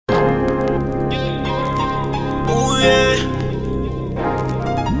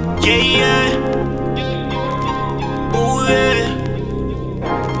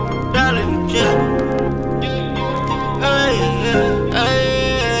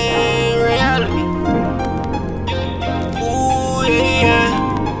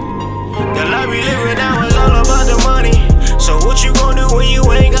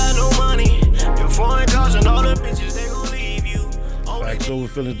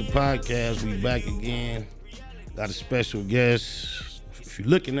Feelings, the podcast. We back again. Got a special guest. If you're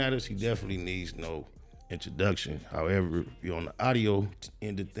looking at us, he definitely needs no introduction. However, if you're on the audio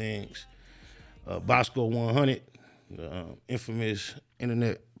end of things, Boskoe100, the infamous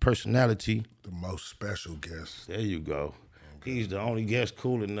internet personality. The most special guest. There you go. Okay. He's the only guest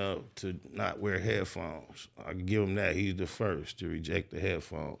cool enough to not wear headphones. I can give him that. He's the first to reject the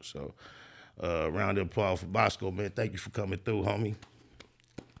headphones. So, round of applause for Boskoe, man. Thank you for coming through, homie.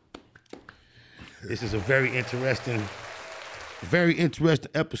 This is a very interesting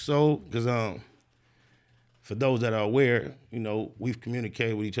episode because for those that are aware, you know, we've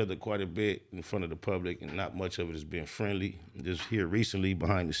communicated with each other quite a bit in front of the public, and not much of it has been friendly. Just here recently,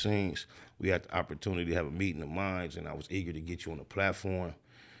 behind the scenes, we had the opportunity to have a meeting of minds, and I was eager to get you on the platform,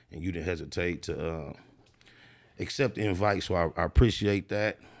 and you didn't hesitate to accept the invite, so I appreciate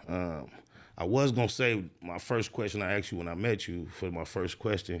that. I was going to say my first question I asked you when I met you for my first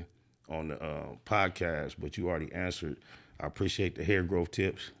question on the podcast, but you already answered. I appreciate the hair growth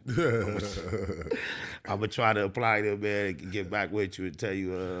tips. I'm going to try to apply them, man, and get back with you and tell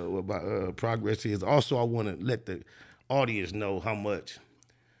you what my progress is. Also, I want to let the audience know how much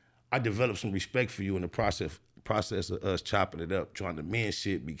I developed some respect for you in the process of us chopping it up, trying to mend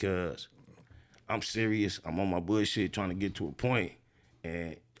shit, because I'm serious. I'm on my bullshit trying to get to a point,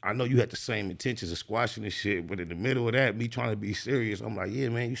 and I know you had the same intentions of squashing this shit, but in the middle of that, me trying to be serious, I'm like, yeah,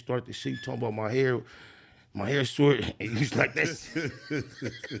 man, you start this shit, you talking about my hair short, and you like, that's...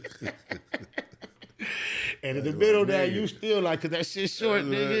 And in the middle of that, you still like, cause that shit short,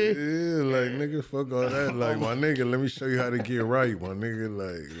 nigga. Yeah, like, nigga, fuck all that. Like, my nigga, let me show you how to get right, my nigga.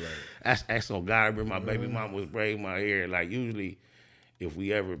 Like. That's on God. I remember my baby mama was braiding my hair. Like, usually, if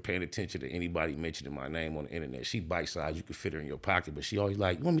we ever paying attention to anybody mentioning my name on the internet, she bite-sized, you could fit her in your pocket, but she always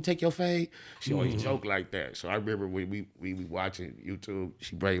like, you want me to take your fade? She always joke like that. So I remember when we watching YouTube,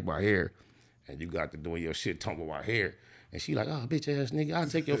 she braided my hair, and you got to doing your shit, talking about my hair. And she like, oh, bitch ass nigga, I'll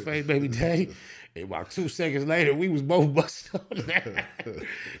take your fade, baby daddy. And about 2 seconds later, we was both busted on that.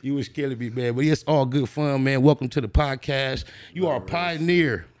 You was killing me, man. But it's all good fun, man. Welcome to the podcast. You are a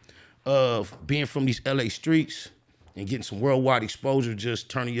pioneer of being from these LA streets and getting some worldwide exposure, just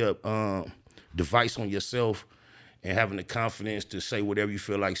turning your device on yourself and having the confidence to say whatever you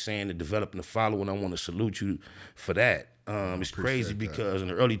feel like saying and developing a following. I want to salute you for that. It's crazy because in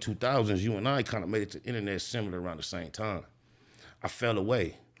the early 2000s, you and I kind of made it to the internet similar around the same time. I fell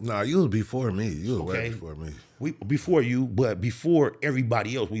away. Nah, you was before me. You was way before me. Before you, but before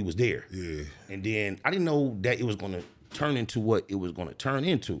everybody else, we was there. Yeah. And then I didn't know that it was going to turn into what it was going to turn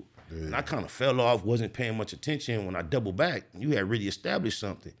into. Yeah. And I kind of fell off, wasn't paying much attention. When I doubled back, you had really established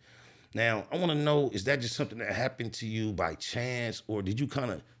something. Now, I want to know, is that just something that happened to you by chance, or did you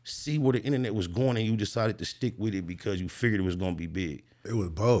kind of see where the internet was going and you decided to stick with it because you figured it was going to be big? It was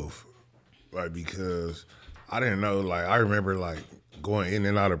both. Like, because I didn't know, like, I remember, like, going in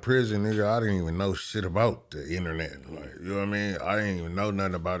and out of prison, nigga, I didn't even know shit about the internet. Like, you know what I mean? I didn't even know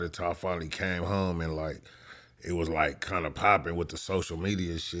nothing about it till I finally came home and, like, it was, like, kind of popping with the social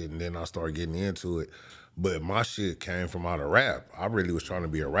media shit, and then I started getting into it. But my shit came from out of rap. I really was trying to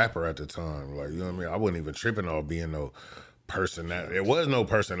be a rapper at the time. Like, you know what I mean? I wasn't even tripping on being no personality. There was no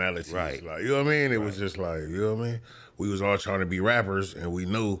personality. Right. Like, you know what I mean? It was just like, you know what I mean? We was all trying to be rappers, and we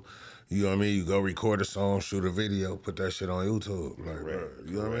knew, you know what I mean? You go record a song, shoot a video, put that shit on YouTube. Like, bro,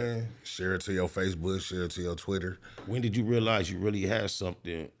 you know what I mean? Share it to your Facebook, share it to your Twitter. When did you realize you really had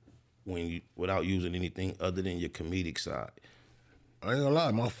something without using anything other than your comedic side? I ain't gonna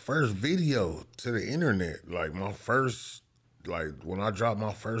lie, my first video to the internet, like my first, like when I dropped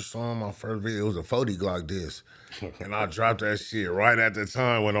my first song, my first video, it was a 40 Glock disc. And I dropped that shit right at the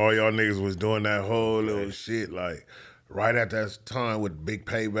time when all y'all niggas was doing that whole little shit, like right at that time with Big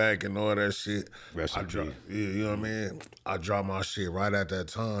Payback and all that shit. You know what I mean? I dropped my shit right at that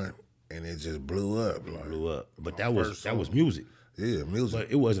time and it just blew up. Like, But that was music. Yeah, music.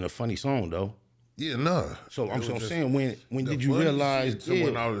 But it wasn't a funny song though. Yeah, no. So I'm saying, when did you realize? So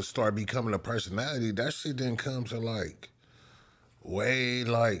when I would start becoming a personality, that shit didn't come to like way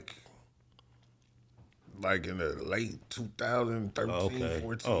like in the late 2013,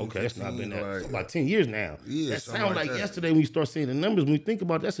 14, okay. 15, That's not been that. like, It's about 10 years now. Yeah, that sounds like yesterday when you start seeing the numbers. When you think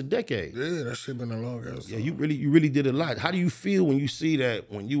about it, that's a decade. Yeah, that shit been a long ass time. Yeah, you really did a lot. How do you feel when you see that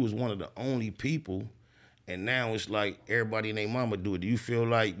when you was one of the only people? And now it's like everybody and their mama do it. Do you feel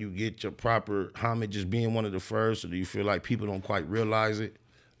like you get your proper homage as being one of the first, or do you feel like people don't quite realize it?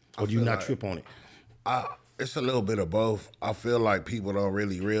 Or do you not trip on it? It's a little bit of both. I feel like people don't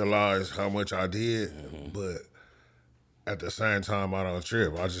really realize how much I did, but at the same time, I don't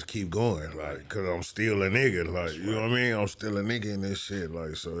trip. I just keep going, like, cause I'm still a nigga, like, you know what I mean? I'm still a nigga in this shit,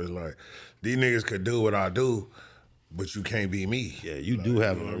 like, so it's like, these niggas could do what I do, but you can't be me. Yeah, you like, do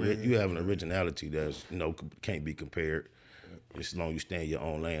have you know you have an originality that's can't be compared. As long as you stay in your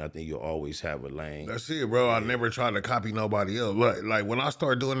own lane, I think you'll always have a lane. That's it, bro. I never tried to copy nobody else. Like when I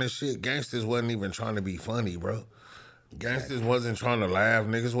started doing this shit, gangsters wasn't even trying to be funny, bro. Gangsters wasn't trying to laugh.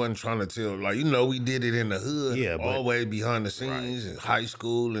 Niggas wasn't trying to tell. Like, you know, we did it in the hood, Yeah, but always behind the scenes, in high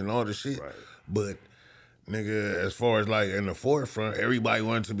school and all the shit. Right. But nigga, as far as like in the forefront, everybody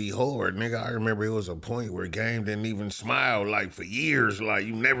wanted to be hard. Nigga, I remember it was a point where Game didn't even smile like for years. Like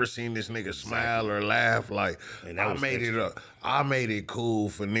you never seen this nigga smile or laugh. Like I made it cool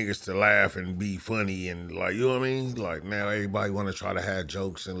for niggas to laugh and be funny and like, you know what I mean? Like now everybody want to try to have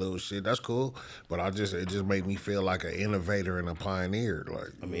jokes and little shit. That's cool, but it just made me feel like an innovator and a pioneer.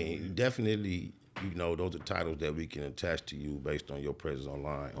 Like I mean, definitely. You know, those are titles that we can attach to you based on your presence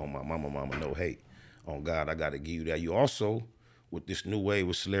online. On my mama, no hate. On God, I got to give you that. You also, with this new wave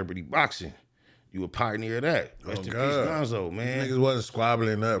with celebrity boxing, you a pioneer of that. Rest in peace, Gonzo, man. Niggas wasn't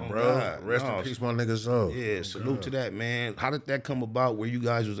squabbling up, bro. God. Rest in peace, my niggas. Yeah, salute to that, man. How did that come about where you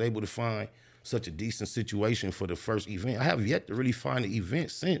guys was able to find such a decent situation for the first event? I have yet to really find an event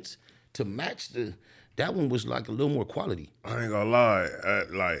since to match that one was like a little more quality. I ain't gonna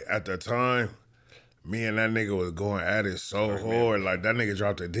lie. At the time, me and that nigga was going at it so hard. Like, that nigga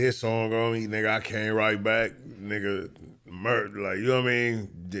dropped a diss song on me. Nigga, I came right back. Nigga, like, you know what I mean?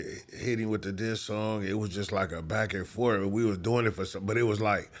 Hit him with the diss song. It was just like a back and forth. We was doing it for some, but it was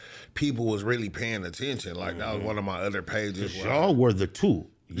like people was really paying attention. Like, that was one of my other pages. Y'all were the two.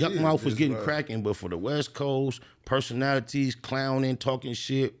 Yuck Mouth was getting cracking, but for the West Coast, personalities, clowning, talking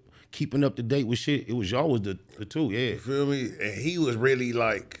shit, keeping up to date with shit, it was y'all was the two, yeah. You feel me? And he was really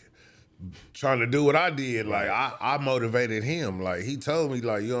like trying to do what I did. Like I motivated him. Like he told me,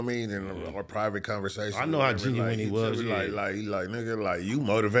 like, you know what I mean, in our private conversation. I know how genuine he was. He like nigga, like you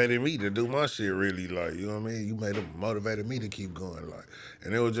motivated me to do my shit. Really, like, you know what I mean. You motivated me to keep going. Like,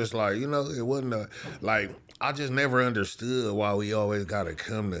 and it was just like, you know, it wasn't like I just never understood why we always gotta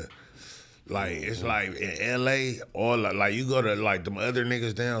come to. Like, it's like in LA, or like you go to like them other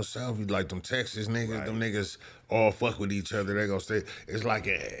niggas down south, you like them Texas niggas, them niggas all fuck with each other, they gonna stay. It's like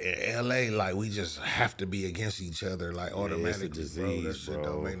in LA, like we just have to be against each other, like automatically, bro. That shit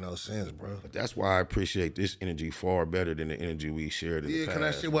don't make no sense, bro. But that's why I appreciate this energy far better than the energy we shared in the past. Yeah, cause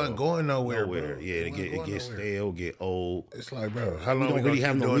that shit wasn't going nowhere, bro. Yeah, it gets stale, get old. It's like, bro, how long we don't really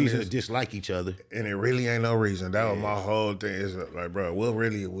have no reason this? To dislike each other. And it really ain't no reason. That was my whole thing. It's like, bro, what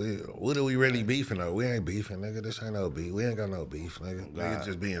are we really beefing on? We ain't beefing, nigga. This ain't no beef. We ain't got no beef, nigga. Niggas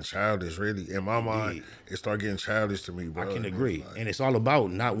just being childish, really. In my mind, it start getting childish to me, bro. I can agree. Like, and it's all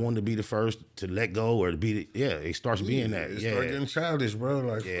about not wanting to be the first to let go or to be it starts being that. It start getting childish, bro.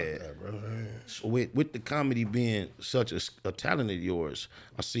 Like, yeah. Fuck that, bro. So with the comedy being such a talent of yours,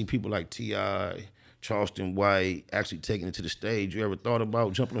 I see people like T.I., Charleston White actually taking it to the stage. You ever thought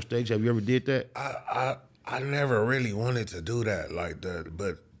about jumping on stage? Have you ever did that? I never really wanted to do that,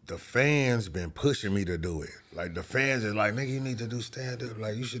 but the fans been pushing me to do it. Like, the fans is like, nigga, you need to do stand-up.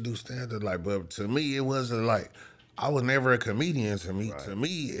 Like, you should do stand-up. Like, but to me, it wasn't like, I was never a comedian. To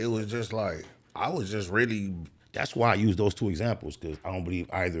me, it was just like, I was just really... That's why I use those two examples, because I don't believe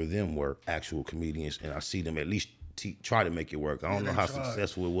either of them were actual comedians, and I see them at least try to make it work. I don't know how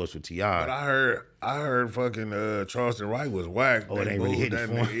successful it was for T.I. But I heard fucking Charleston White was whack. Oh, it ain't really hitting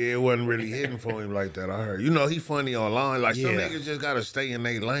for him? Yeah, it wasn't really hitting for him like that, I heard. You know, he funny online. Like, some niggas just gotta stay in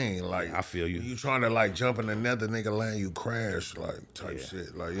their lane. Like, I feel you. You trying to, like, jump in another nigga lane, you crash, like, type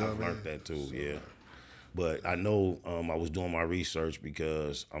shit. Like, you know what I mean? I learned that too, yeah. But I know I was doing my research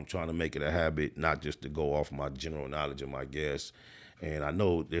because I'm trying to make it a habit, not just to go off my general knowledge of my guests. And I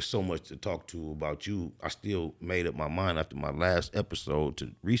know there's so much to talk to about you. I still made up my mind after my last episode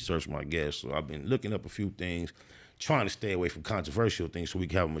to research my guests. So I've been looking up a few things, trying to stay away from controversial things so we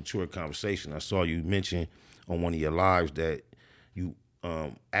can have a mature conversation. I saw you mention on one of your lives that you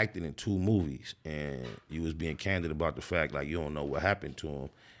acted in 2 movies, and you was being candid about the fact, like, you don't know what happened to him.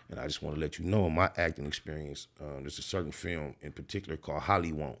 And I just want to let you know, in my acting experience, there's a certain film in particular called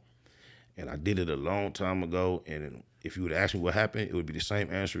Hollywood. And I did it a long time ago, and if you would ask me what happened, it would be the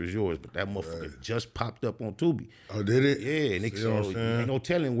same answer as yours. But that motherfucker just popped up on Tubi. Oh, did it? Yeah, and so ain't no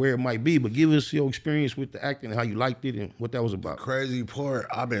telling where it might be, but give us your experience with the acting and how you liked it and what that was about. The crazy part,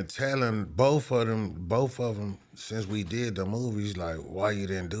 I've been telling both of them since we did the movies, like, why you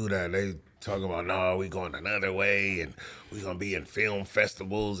didn't do that? They talking about, no, we going another way, and we gonna be in film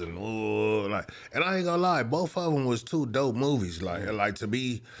festivals, and and I ain't gonna lie, both of them was 2 dope movies. Like to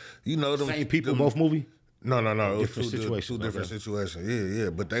be, you know, them same people, both movie. No. It was Different situations. two different Okay. situations. Yeah.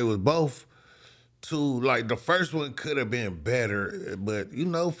 But they was both two. Like the first one could have been better, but you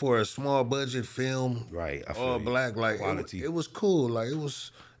know, for a small budget film, Right, I feel all you. black, like Quality. it was cool. Like it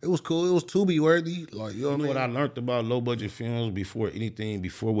was cool. It was Tubi worthy. Like you know You know what what I I mean? learned about low budget films before anything,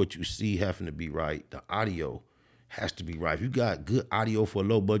 before what you see having to be right, the audio has to be right. If you got good audio for a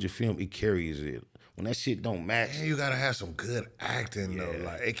low budget film, it carries it. When that shit don't match, And you gotta have some good acting though. Yeah.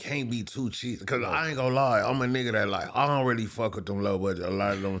 Like it can't be too cheap. Cause I ain't gonna lie, I'm a nigga that like I don't really fuck with them low budget. A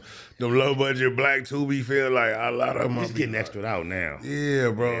lot of them low budget black Tubi feel like a lot of them. it's getting extra out now.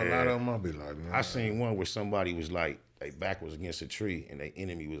 Yeah, bro. A Yeah. lot of them I'll be like, man. I seen one where somebody was like, their back was against a tree and their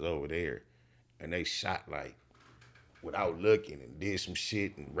enemy was over there, and they shot like without looking and did some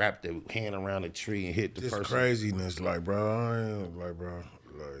shit and wrapped their hand around the tree and hit the This person. craziness, like, bro. I ain't like, bro.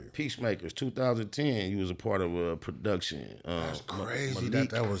 Like, Peacemakers, 2010. You was a part of a production. that's crazy Malik.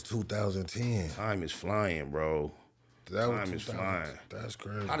 that was 2010. Time is flying, bro. That was Time is 2000. flying. That's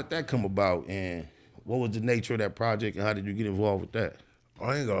crazy. How did that come about, and what was the nature of that project, and how did you get involved with that?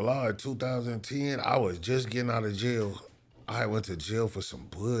 I ain't gonna lie, 2010, I was just getting out of jail. I went to jail for some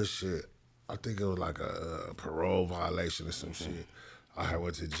bullshit. I think it was like a parole violation or some shit. I had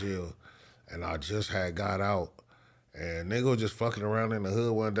went to jail, and I just had got out. And nigga was just fucking around in the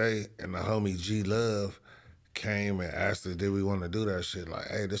hood one day, and the homie G Love came and asked us, did we want to do that shit? Like,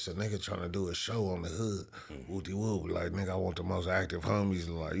 hey, this a nigga trying to do a show on the hood. Whoopty whoop. Like, nigga, I want the most active homies.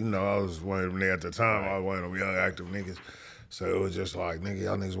 Like, you know, I was one of them at the time. I was one of them young active niggas. So it was just like, nigga,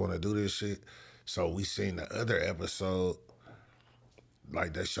 y'all niggas want to do this shit. So we seen the other episode.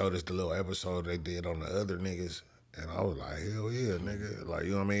 Like, they showed us the little episode they did on the other niggas. And I was like, hell yeah, nigga. Like,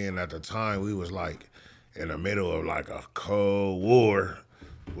 you know what I mean? And at the time, we was like in the middle of like a Cold War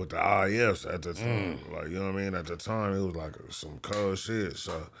with the IFs at the time. Like, you know what I mean? At the time, it was like some cold shit.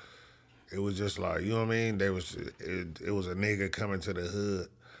 So it was just like, you know what I mean? It was a nigga coming to the hood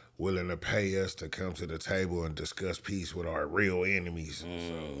willing to pay us to come to the table and discuss peace with our real enemies.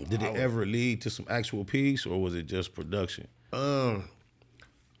 So Did it ever lead to some actual peace, or was it just production?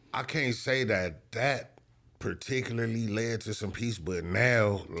 I can't say that particularly led to some peace, but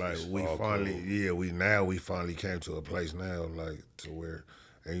now, like, we finally, we finally came to a place now, like, to where,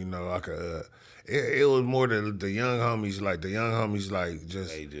 and you know, I could, it was more the young homies, like,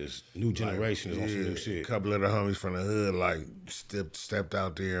 just. Hey, just new generation is on some new shit. A couple of the homies from the hood, like, stepped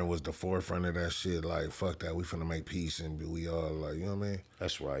out there and was the forefront of that shit, like, fuck that, we finna make peace, and we all, like, you know what I mean?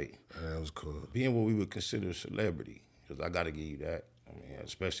 That's right. And that was cool. Being what we would consider a celebrity, because I got to give you that. I mean,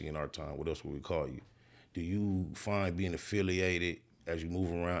 especially in our time, what else would we call you? Do you find being affiliated as you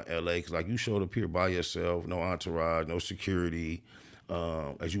move around LA? Because like you showed up here by yourself, no entourage, no security.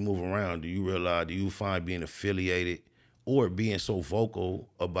 As you move around, do you find being affiliated or being so vocal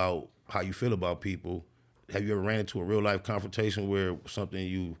about how you feel about people? Have you ever ran into a real life confrontation where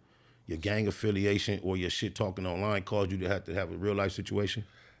something your gang affiliation or your shit talking online caused you to have a real life situation?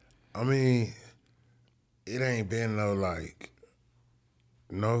 I mean, it ain't been no, like,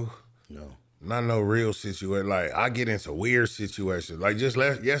 no. Not no real situation. Like, I get into weird situations. Like, just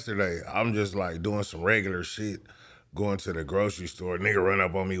yesterday, I'm just, like, doing some regular shit, going to the grocery store. Nigga run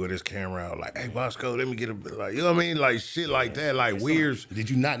up on me with his camera out, like, hey, Boskoe, let me get a, like, you know what I mean? Like, shit like that, like, weird. Did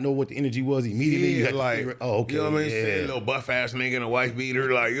you not know what the energy was immediately? You had to figure it- okay. You know what I mean? Yeah. Say, little buff-ass nigga in a wife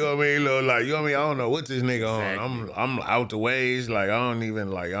beater, like, you know what I mean? Little, like, you know what I mean? I don't know what this nigga on. I'm out the ways, like, I don't even,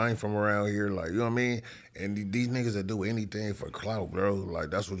 like, I ain't from around here, like, you know what I mean? And these niggas that do anything for clout, bro.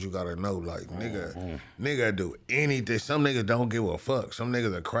 Like, that's what you gotta know. Like, nigga do anything. Some niggas don't give a fuck. Some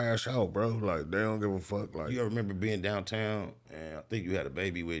niggas that crash out, bro. Like, they don't give a fuck. Like, You ever remember being downtown and I think you had a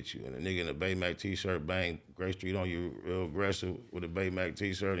baby with you and a nigga in a Baymax t-shirt banged Gray Street on you real aggressive with a Baymax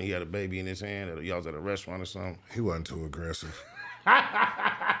t-shirt and he had a baby in his hand and y'all was at a restaurant or something? he wasn't too aggressive.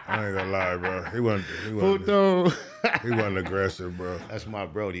 I ain't gonna lie, bro. He wasn't he wasn't aggressive, bro. That's my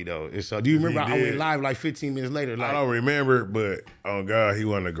Brody though. Do you remember I went did. live like 15 minutes later? Like, I don't remember, but oh God, he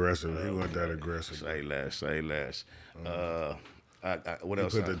wasn't aggressive. He wasn't that aggressive. Say less. What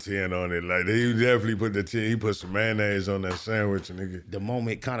else? Put the 10 on it. Like, he definitely put the 10. He put some mayonnaise on that sandwich, nigga. The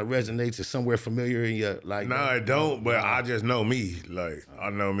moment kind of resonates. It's somewhere familiar in your like. Nah, it don't, but I just know me. Like, I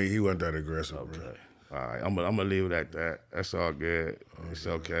know me. He wasn't that aggressive, bro. Okay. All right, I'm gonna leave it at that. That's all good. It's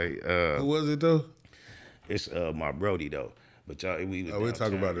okay. Who was it, though? It's my Brody though. But y'all, we'll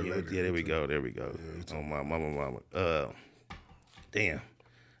talk about it later. Yeah, there we go. Yeah, oh my mama. Damn,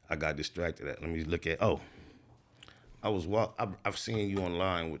 I got distracted. Let me look at. Oh, I've seen you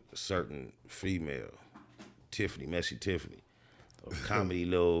online with a certain female, Tiffany, Messy Tiffany, a comedy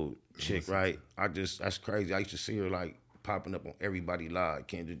little chick, right? That's crazy. I used to see her like popping up on everybody live.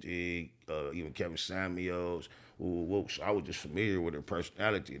 Kendra Jig, even Kevin Samuels. So I was just familiar with her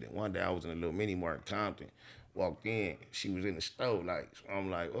personality. Then one day I was in a little mini mart in Compton. Walked in, she was in the stove, like, so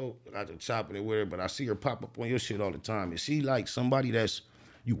I'm like, oh, I got to chopping it with her, but I see her pop up on your shit all the time. Is she like somebody that's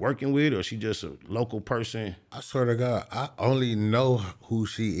you working with, or she just a local person? I swear to God, I only know who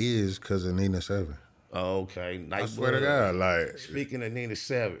she is because of Nina 7. Oh, okay. I swear to God, like. Speaking of Nina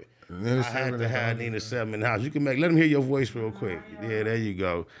 7, Nina I had 7 to is have on Nina 7 in the house. You can let them hear your voice real quick. Yeah, there you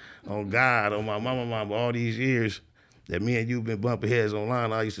go. On God, on my mama, all these years that me and you been bumping heads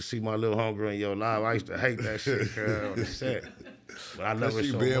online, I used to see my little homegirl in your live. I used to hate that shit, girl, on the set. But I love her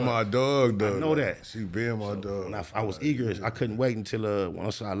she so being much. my dog, though. I know that. She being my dog. When I was eager. I couldn't wait until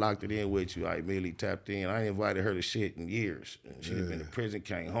once I locked it in with you, I immediately tapped in. I ain't invited her to shit in years. She had been in prison,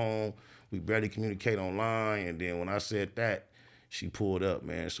 came home. We barely communicate online. And then when I said that, she pulled up,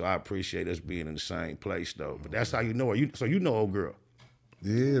 man. So I appreciate us being in the same place, though. But that's how you know her. So you know old girl.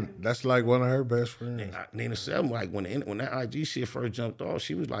 Yeah, that's like one of her best friends. Nina 7, like when that IG shit first jumped off,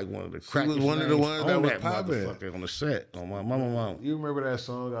 she was like one of the She was crackest one of the names ones on that was that popping. motherfucker on the set. On my mama. You remember that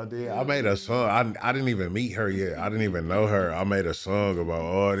song I did? I made a song. I didn't even meet her yet. I didn't even know her. I made a song about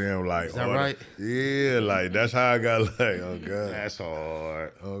all them. Like, is that right? Yeah, like that's how I got like, oh God. That's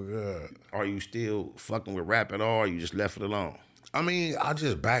hard. Oh God. Are you still fucking with rap at all, or you just left it alone? I mean, I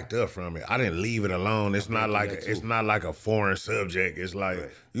just backed up from it. I didn't leave it alone. It's not like a foreign subject. It's like, I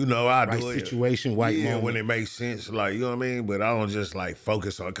do it. Situation, white moment. When it makes sense, like, you know what I mean? But I don't just like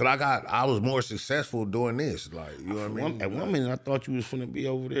focus on it. Cause I was more successful doing this. Like, you know what I mean? At one minute I thought you was finna be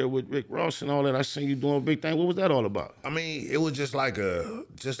over there with Rick Ross and all that. I seen you doing a big thing. What was that all about? I mean, it was just like a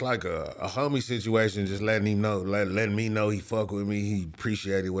homie situation, just letting him know, letting me know he fuck with me. He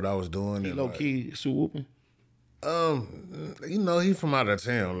appreciated what I was doing. He low key Sue whooping. He from out of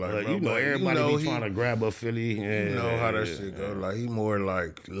town, like everybody be trying to grab a Philly. You know how that shit go. Like he more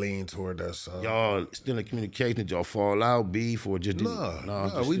like lean toward that side. Y'all still in communication? Did y'all fall out, beef, or just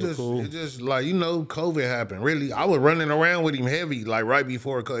no? We just cool? It just like COVID happened. Really, I was running around with him heavy, like right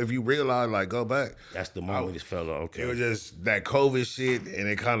before. If you realize, like go back. That's the moment it fell off. Okay, it was just that COVID shit, and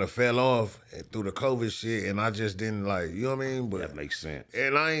it kind of fell off through the COVID shit, and I just didn't like. You know what I mean? But that makes sense.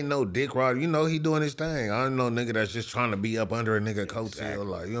 And I ain't no dick rider. He doing his thing. I ain't no nigga that's just trying to be up under a nigga coattail.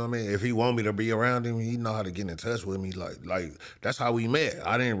 Like, you know what I mean? If he want me to be around him, he know how to get in touch with me. Like that's how we met.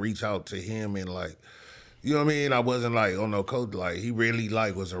 I didn't reach out to him and like, you know what I mean? I wasn't like on no coat. Like he really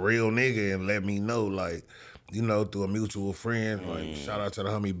like was a real nigga and let me know like, through a mutual friend. Like shout out to the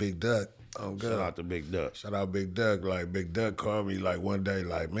homie Big Duck. Oh, God. Shout out to Big Duck. Shout out Big Duck. Like Big Duck called me like one day,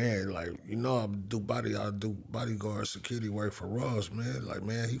 like, man, like, I do bodyguard security work for Ross, man. Like,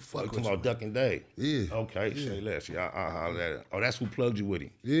 man, he fuck with you. Talking about Duck and Day. Yeah. Okay, say less. Yeah, I'll holler at it. Oh, that's who plugged you with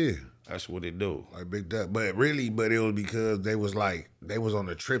him. Yeah. That's what it do. Like Big Duck. But it was because they was on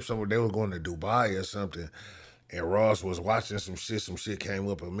a trip somewhere. They was going to Dubai or something. And Ross was watching some shit came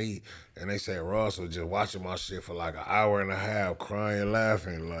up with me, and they said Ross was just watching my shit for like an hour and a half, crying,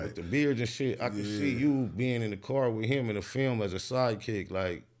 laughing. Like with the beards and shit, I could see you being in the car with him in the film as a sidekick,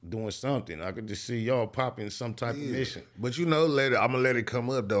 like doing something. I could just see y'all popping some type of mission. But I'm gonna let it come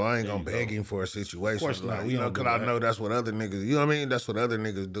up though. I ain't gonna beg him for a situation. Of course not. Like, cause I know that's what other niggas, you know what I mean? That's what other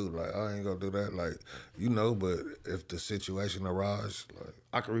niggas do. Like, I ain't gonna do that. Like, but if the situation arises, like.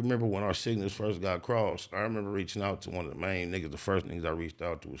 I can remember when our signals first got crossed. I remember reaching out to one of the main niggas. The first niggas I reached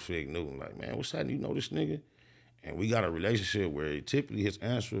out to was Fig Newton. Like, man, what's happening? You know this nigga? And we got a relationship where typically his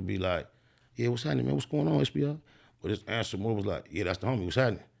answer would be like, yeah, what's happening, man? What's going on, SBR? But his answer more was like, yeah, that's the homie. What's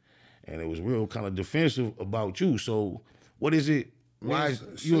happening? And it was real kind of defensive about you. So what is it? Why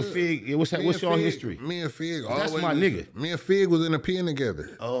you and Fig? What's y'all history? Me and Fig, that's my nigga. Me and Fig was in a pen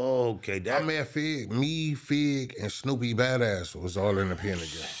together. Oh, okay. I met Fig, Fig, and Snoopy Badass was all in a pen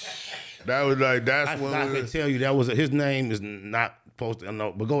together. That was like I can tell you that was his name is not supposed to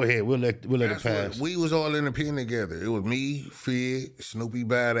know. But go ahead, we'll let it pass. We was all in the pen together. It was me, Fig, Snoopy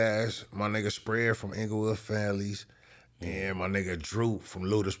Badass, my nigga Spread from Inglewood Families, and my nigga Droop from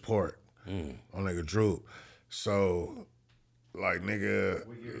Ludus Park. My nigga Droop. So. Like, nigga,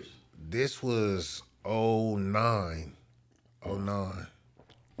 this was 09. 09.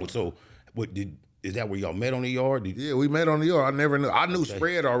 So, is that where y'all met on the yard? Yeah, we met on the yard. I never knew. I knew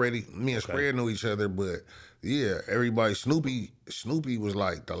Spread already. Me and Spread knew each other, but yeah, everybody, Snoopy was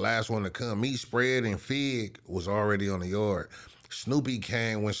like the last one to come. Me, Spread, and Fig was already on the yard. When Snoopy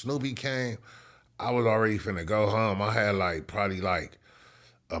came, I was already finna go home. I had like probably like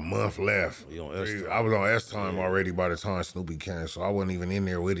a month left. You on S-Time. I was on S-Time already by the time Snoopy came, so I wasn't even in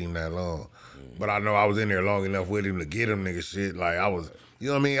there with him that long. But I know I was in there long enough with him to get him nigga shit. Like I was, you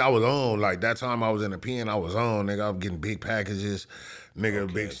know what I mean? I was on. Like that time I was in the pen, I was on, nigga. I was getting big packages,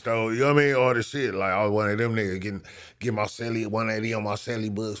 nigga, big stove. You know what I mean? All the shit. Like I was one of them niggas getting my celly 180 on my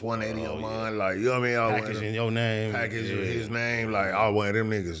celly books, 180 on mine. Like, you know what I mean? I was package in your name. Package with his name. Like I was one of them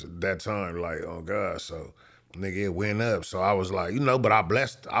niggas that time. Like, oh God. So nigga, it went up. So I was like, you know, but I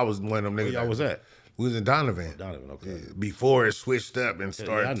was one of them niggas. Where y'all was at? We was in Donovan. Okay. Yeah, before it switched up and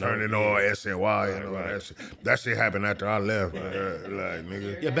started turning all SNY and all that shit. That shit happened after I left. Like,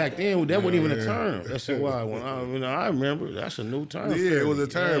 nigga. Yeah, back then, that wasn't even a term. SNY. When I remember, that's a new term. Yeah, it was a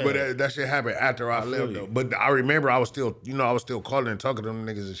term, but that shit happened after I left, though. But I remember I was still calling and talking to them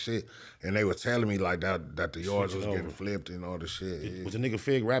niggas and shit. And they were telling me like that the yards was getting flipped and all the shit. Yeah. Was the nigga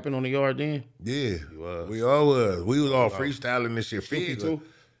Fig rapping on the yard then? Yeah. We all was. We was all freestyling this shit. Fig too?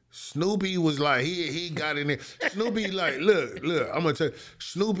 Snoopy was like, he got in there. Snoopy like, look, I'm gonna tell you,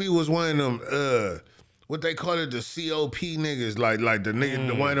 Snoopy was one of them, what they call it, the COP niggas, like the nigga,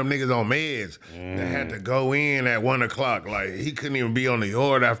 the one of them niggas on meds that had to go in at 1 o'clock. Like he couldn't even be on the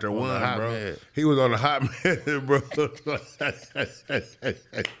yard after 1, bro. Med. He was on the hot med, bro.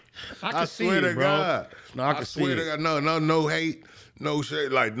 I swear to God. No, I swear to God. No hate. No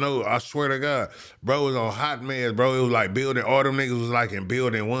shit, like, no, I swear to God. Bro was on hot meds, bro. It was like building, all them niggas was like in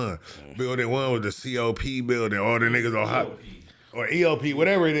building 1. Building 1 was the COP building, all the niggas on hot, or EOP,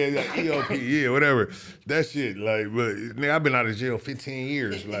 whatever it is, like EOP, yeah, whatever. That shit, like, but nigga, I've been out of jail 15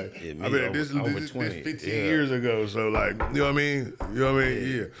 years, like, Yeah, I've been this 15 years ago, so like, you know what I mean? You know what I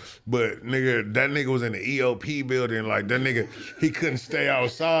mean? Yeah. But nigga, that nigga was in the EOP building, like that nigga, he couldn't stay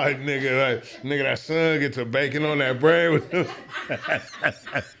outside, nigga. Like, nigga, that son get to baking on that bread with him.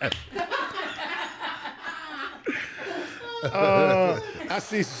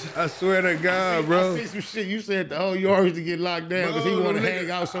 I swear to God, bro. I see some shit. You said the whole yard used to get locked down because he wanted to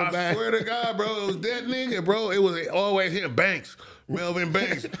hang out so bad. I swear to God, bro. It was that nigga, bro. It was always him. Banks. Melvin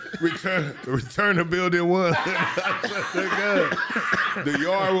Banks. Return to building 1. I swear to God. The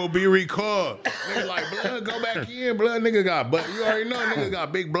yard will be recalled. Nigga like, blood, go back in. Blood, nigga got, but you already know, nigga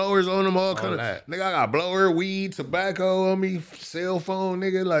got big blowers on them, all kind of. Nigga, I got blower, weed, tobacco on me, cell phone,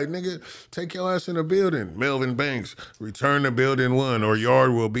 nigga. Like, nigga, take your ass in the building. Melvin Banks, return to building 1 or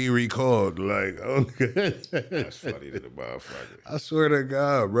yard will be recalled. Like, okay. That's funny to the motherfucker. I swear to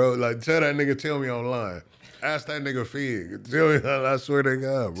God, bro. Like, tell that nigga, tell me online. Ask that nigga Fig. Tell me, I swear to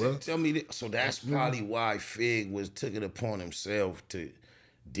God, bro. Tell me that. So that's probably why Fig took it upon himself to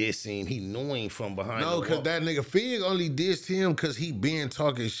diss him. He knew him from behind. No, because that nigga Fig only dissed him because he been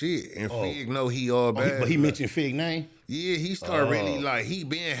talking shit. And Fig know he all bad. But he mentioned Fig name? Yeah, he started really like, he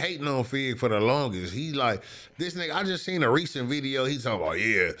been hating on Fig for the longest. He like, this nigga, I just seen a recent video. He talking about,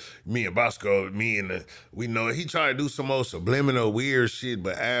 yeah, me and Boskoe, we know it. He tried to do some more subliminal weird shit,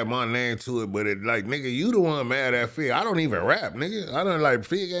 but add my name to it. But it like, nigga, you the one mad at Fig. I don't even rap, nigga. I don't like,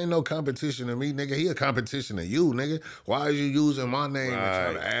 Fig ain't no competition to me, nigga. He a competition to you, nigga. Why are you using my name and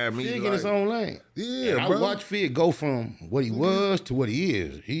trying to add me? Fig in his own lane. Yeah, bro. I watched Fig go from what he was to what he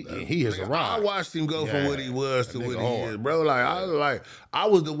is. He has arrived. I watched him go from what he was to what he is, bro. I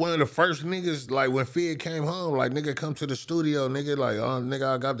was one of the first niggas, like, when Fig came home, like, nigga, come to the studio, nigga, like,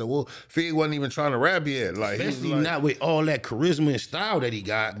 nigga, I got the wool. Fig wasn't even trying to rap yet. Like, especially not with all that charisma and style that he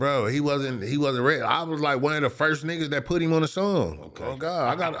got. Bro, he wasn't ready. I was like one of the first niggas that put him on a song. Okay. Oh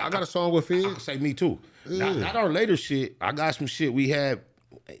God, I got a song with Fig. I can say me too. Yeah. Not our later shit. I got some shit we had.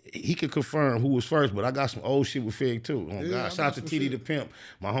 He could confirm who was first, but I got some old shit with Fig too. Oh God, shout out to TD the Pimp,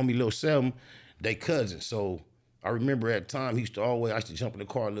 my homie Lil 7, they cousins. So I remember at the time, I used to jump in the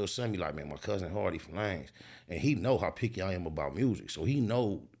car, Lil 7, be like, man, my cousin Hardy from Lanes. And he know how picky I am about music. So he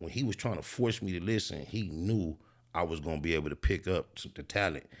know when he was trying to force me to listen, he knew I was going to be able to pick up the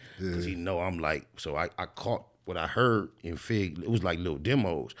talent. Because he know I'm like, so I caught what I heard in Fig. It was like little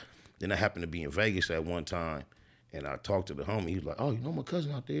demos. Then I happened to be in Vegas at one time, and I talked to the homie. He was like, oh, you know my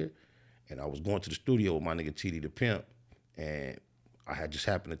cousin out there? And I was going to the studio with my nigga TD the Pimp, and I had just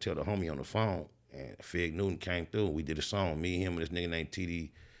happened to tell the homie on the phone, and Fig Newton came through. We did a song, me, him, and this nigga named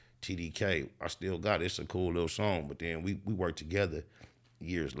TDK. I still got it. It's a cool little song, but then we worked together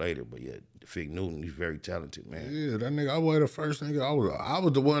years later. But yeah, Fig Newton, he's very talented, man. Yeah, that nigga, I was the first nigga. I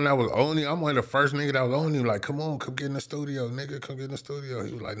was the one that was on him. I'm one of the first nigga that was on him. Like, come on, come get in the studio, nigga, come get in the studio.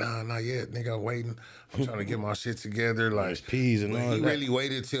 He was like, nah, not yet, nigga, I'm waiting. I'm trying to get my shit together. Like, peas and all that. He really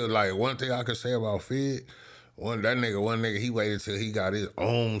waited till, like, one thing I could say about Fig, One nigga, he waited till he got his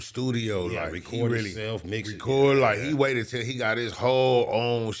own studio. Yeah, like record he really himself, mix it. record. Yeah, like yeah. he waited till he got his whole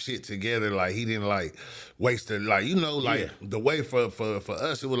own shit together. Like he didn't like waste it. Like the way for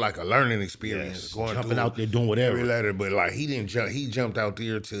us, it was like a learning experience. Yes, Going jumping through out there doing whatever. every letter, but like he didn't jump. He jumped out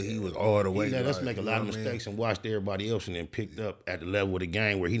there till he was all the way. He let us like, make a you lot know of what I mean? mistakes and watched everybody else, and then picked up at the level of the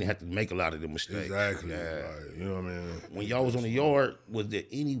game where he didn't have to make a lot of the mistakes. Exactly. Yeah. Like, you know what I mean? When y'all was on the yard, was there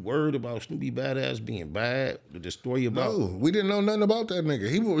any word about Snoopy Badass being bad? Did the story about? No, we didn't know nothing about that nigga.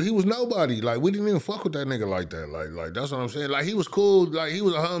 He was nobody. Like we didn't even fuck with that nigga like that. Like that's what I'm saying. Like he was cool. Like he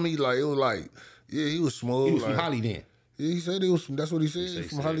was a homie. Like it was like he was smooth. He was like, from Holly then. Yeah, he said it was. That's what he said. He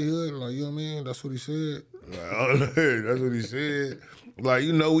from Hollywood. Like you know what I mean. That's what he said. Like, that's what he said. Like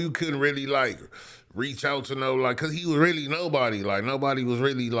we couldn't really like reach out to cause he was really nobody. Like nobody was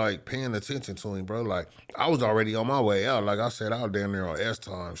really like paying attention to him, bro. Like I was already on my way out. Like I said, I was down there on S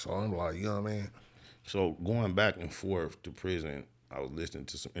time. So I'm like, you know what I mean. So going back and forth to prison, I was listening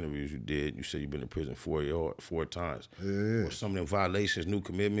to some interviews you did. You said you've been to prison 4 times. Yeah. Were some of them violations, new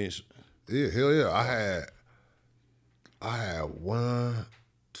commitments? Yeah, hell yeah. I had 1,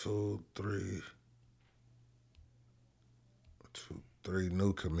 2, 3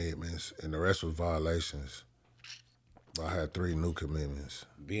 new commitments, and the rest was violations. But I had 3 new commitments.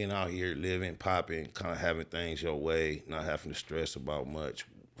 Being out here, living, popping, kind of having things your way, not having to stress about much.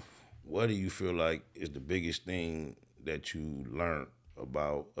 What do you feel like is the biggest thing that you learned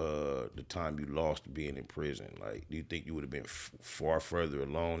about the time you lost being in prison? Like, do you think you would have been far further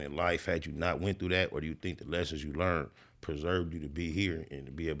along in life had you not went through that, or do you think the lessons you learned preserved you to be here and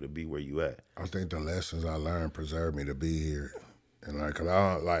to be able to be where you at? I think the lessons I learned preserved me to be here. And like, 'cause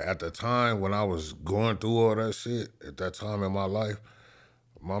at the time when I was going through all that shit, at that time in my life,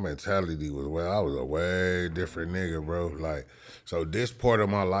 my mentality was, I was a way different nigga, bro. Like, so this part of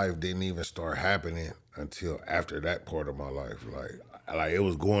my life didn't even start happening until after that part of my life. Like it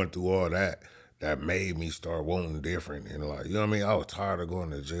was going through all that made me start wanting different. And like, you know what I mean? I was tired of going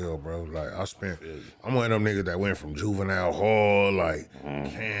to jail, bro. Like I'm one of them niggas that went from juvenile hall, like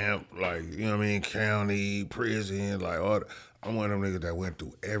camp, like, you know what I mean? County, prison, like all that. I'm one of them niggas that went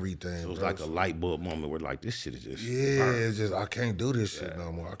through everything. So it was bro. like a light bulb moment where like, this shit is just it's just, I can't do this shit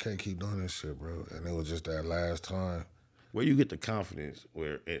no more. I can't keep doing this shit, bro. And it was just that last time. Where you get the confidence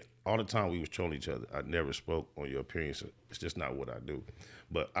where all the time we was trolling each other, I never spoke on your appearance. It's just not what I do.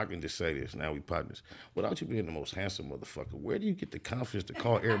 But I can just say this, now we partners. Without you being the most handsome motherfucker, where do you get the confidence to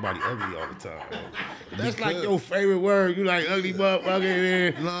call everybody ugly all the time? That's like your favorite word. You like ugly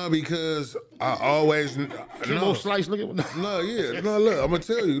motherfucker. No, because I always... Kimbo Slice, look at... look, I'm going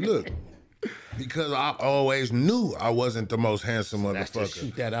to tell you, look. Because I always knew I wasn't the most handsome motherfucker. That's to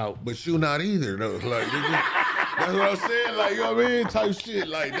shoot that out. But you not either, though. Like, that's what I'm saying. Like, you know what I mean? Type shit.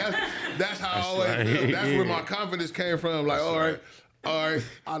 Like, that's how I always feel. That's where my confidence came from. Like, all right,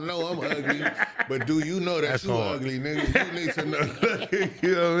 I know I'm ugly, but do you know that you ugly, nigga? You need to know.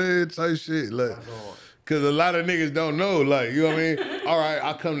 You know what I mean? Type shit. Like, because a lot of niggas don't know. Like, you know what I mean? All right,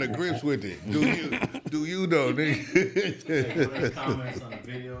 I come to grips with it. Do you though, nigga? Comments on the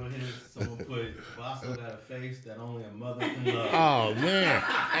video here, someone put, Boskoe got a face that only a mother can love. Oh man!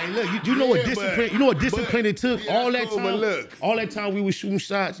 Hey, look, you know what discipline? You know what discipline it took? Yeah, All that cool, time, all that time we were shooting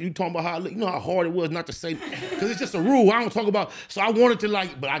shots. You talking about how you know how hard it was not to say, because it's just a rule. I don't talk about. So I wanted to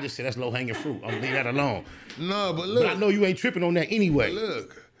but I just said that's low hanging fruit. I'm gonna leave that alone. No, but look, But I know you ain't tripping on that anyway.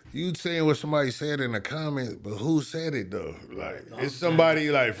 Look. You saying what somebody said in the comments, but who said it though? Like, it's somebody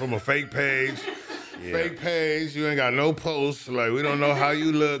like from a fake page. Fake page, you ain't got no posts. Like, we don't know how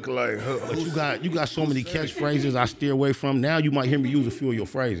you look. Like, but you got so many catchphrases I steer away from. Now you might hear me use a few of your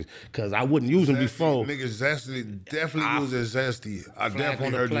phrases because I wouldn't use them before. Niggas zesty, definitely using zesty. I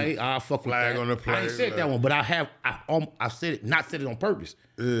definitely heard play. you. I fuck with Flag that. on the play. I ain't said that one, but I said it, not said it on purpose.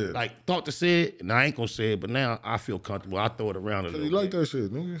 Yeah. Like thought to say it, and I ain't gonna say it, but now I feel comfortable. I throw it around a little. You like bit. that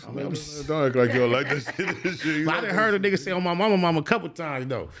shit, nigga? Don't act like you don't like that shit. I done heard a nigga say on my mama a couple times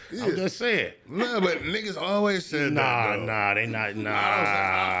though. Yeah. I'm just saying. Nah, but niggas always said that. Nah, they not. Nah.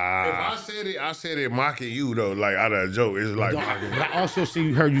 If I said it mocking you though, like out of a joke. It's like But I also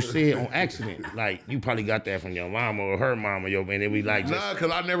heard you say it on accident. Like you probably got that from your mama or her mama, yo, man. They be like, just, nah, cause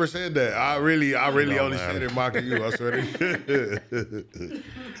I never said that. I really only said it mocking you. I swear to you.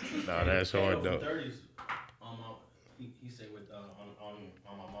 nah, that's hard though. 30s, he say with on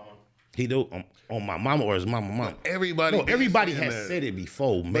my mama. He do on my mama or his mama. Everybody has said it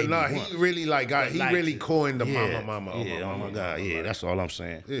before. But Maybe nah, once. he really really coined the mama. Yeah, oh my God, yeah, that's all I'm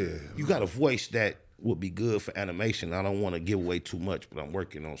saying. Yeah. You got a voice that would be good for animation. I don't want to give away too much, but I'm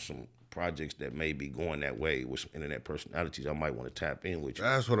working on some projects that may be going that way with some internet personalities. I might want to tap in with you.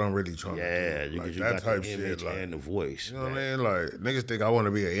 That's what I'm really trying Yeah, to do. you, Like, you that got type the shit, image like, and the voice. you know what I mean? Like, niggas think I want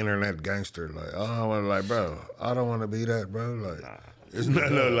to be an internet gangster. Like, I don't want to, like, bro, I don't want to be that, bro. Like, it's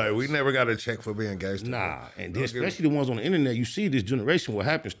not, no, like, we never got a check for being gangster. Nah, bro. and then especially the ones on the internet, you see this generation, what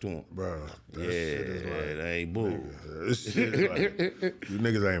happens to them. Bro, that Yeah, shit is like, that ain't bull. this shit is like, you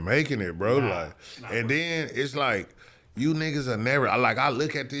niggas ain't making it, bro. Like, and then it's like, you niggas are never, I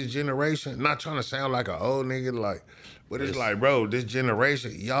look at this generation, not trying to sound like an old nigga, like, but it's like, bro, this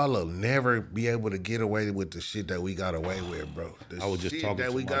generation, y'all will never be able to get away with the shit that we got away with, bro. The I was just shit talking that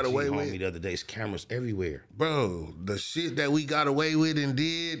to we my got away homie with. the other day. It's cameras everywhere. Bro, the shit that we got away with and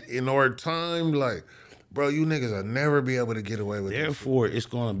did in our time, like, bro, you niggas will never be able to get away with Therefore, it's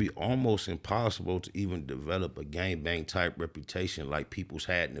going to be almost impossible to even develop a gangbang type reputation like people's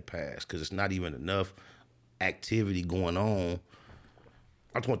had in the past because it's not even enough activity going on.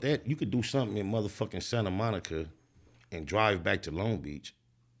 I thought that you could do something in motherfucking Santa Monica and drive back to Long Beach,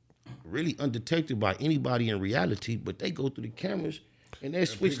 really undetected by anybody in reality, but they go through the cameras and they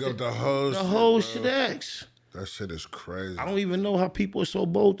switch pick up the whole shit, shit X. That shit is crazy. I don't even know how people are so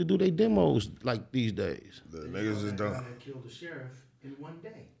bold to do their demos like these days. The niggas just don't. That killed the sheriff in one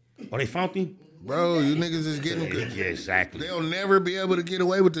day. Oh, they found him? Bro, you niggas is getting Yeah, exactly. They'll never be able to get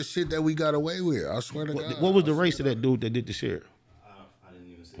away with the shit that we got away with. I swear to God. What was the race of that dude that did the sheriff? I didn't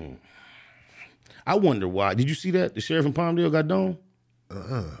even see it. I wonder why. Did you see that? The sheriff in Palmdale got done?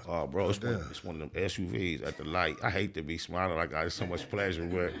 Oh, bro, it's one of them SUVs at the light. I hate to be smiling like I had so much pleasure,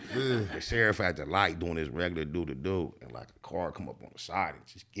 but the sheriff at the light doing his regular do-to-do, and like a car come up on the side and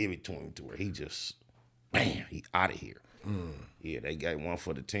just give it to him to where he just, bam, he out of here. Yeah, they got one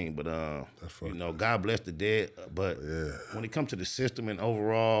for the team, but you know, God bless the dead. But when it comes to the system and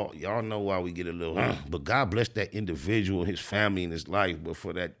overall, y'all know why we get a little. But God bless that individual, his family, and his life. But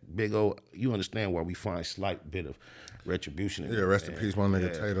for that big old, you understand why we find slight bit of retribution. Yeah, rest in peace, my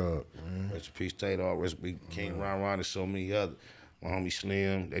nigga Tay-Dog. Rest in peace, Tay-Dog. Rest in peace, King Ron, and so many others. My homie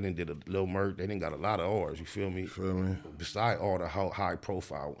Slim, they done did a little murk. They done got a lot of R's. You feel me? Feel me? Beside all the high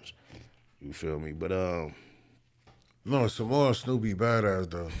profile ones. You feel me? But No, some more Snoopy badass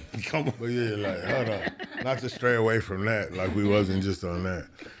though. come on. But yeah, like, hold on. Not to stray away from that, like we wasn't just on that.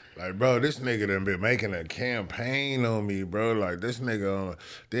 Like, bro, this nigga done been making a campaign on me, bro. Like, this nigga,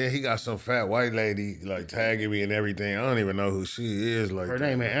 then he got some fat white lady, like, tagging me and everything. I don't even know who she is. Like, Her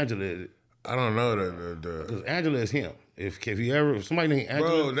name ain't Angela. I don't know the Cause Angela is him. If somebody named Angela,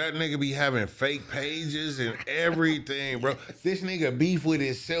 Bro, that nigga be having fake pages and everything, bro. This nigga beef with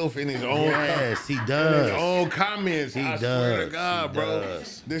himself in his own yes, he in his does. own comments. He I swear to does. God, He bro.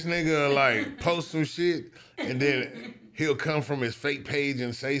 does. This nigga like post some shit and then he'll come from his fake page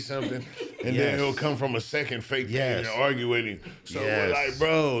and say something, and then he'll come from a second fake page and argue with him. So, like,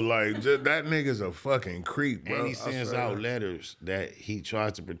 bro, like, just, that nigga's a fucking creep, bro. And he sends out letters that he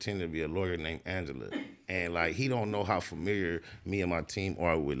tries to pretend to be a lawyer named Angela. And, like, he don't know how familiar me and my team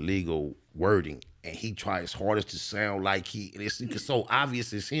are with legal wording. And he tries hardest to sound like it's so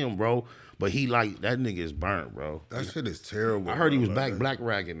obvious it's him, bro. But he like, that nigga is burnt, bro. That shit is terrible. I heard he was bro. back black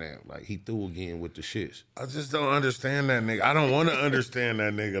ragging now. Like, he threw again with the shits. I just don't understand that nigga. I don't want to understand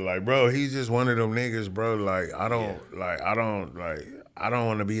that nigga. Like, bro, he's just one of them niggas, bro. Like, I don't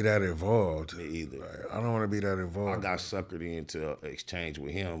want to be that involved. Me either. Like, I don't want to be that involved. I got suckered into an exchange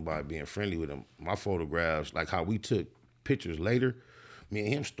with him by being friendly with him. My photographs, like how we took pictures later, me and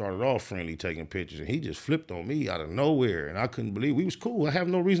him started off friendly taking pictures, and he just flipped on me out of nowhere, and I couldn't believe we was cool. I have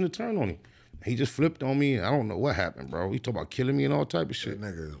no reason to turn on him. He just flipped on me, and I don't know what happened, bro. He talking about killing me and all type of shit.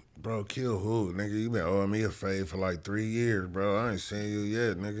 That nigga, bro, kill who? Nigga, you been owing me a fade for like 3 years, bro. I ain't seen you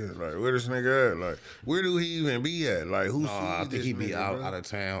yet, nigga. Like, where this nigga at? Like, where do he even be at? Like, who sees I think this he be nigga, out bro? of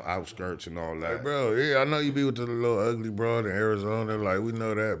town, outskirts and all that. Like, bro, yeah, I know you be with the little ugly broad in Arizona. Like, we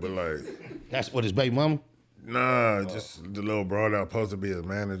know that, but like, That's what his baby mama? nah, just the little broad out supposed to be his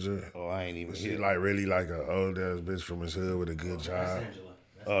manager. Oh, I ain't even She here. like really like a old ass bitch from his hood with a good job.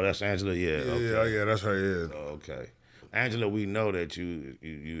 Oh, that's Angela? Yeah. Okay. Yeah, oh yeah, that's her. Yeah. Oh, okay. Angela, we know that you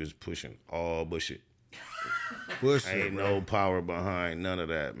is pushing all bullshit. Bullshit, Ain't bro. no power behind none of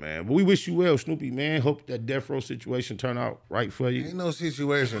that, man. But we wish you well, Snoopy, man. Hope that death row situation turn out right for you. Ain't no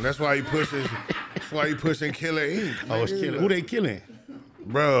situation. That's why he pushes. That's why he pushing Killer Inc. Oh, it's nigga. killing. Who they killing?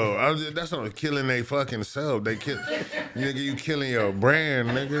 Bro, that's not killing they fucking self. They kill, nigga. You killing your brand,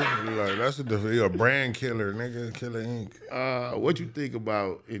 nigga. Like that's you're a brand killer, nigga. Killer Inc. What you think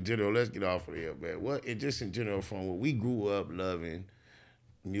about in general? Let's get off of here, man. What and just in general, from what we grew up loving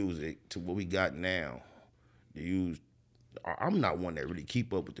music to what we got now, do you I'm not one that really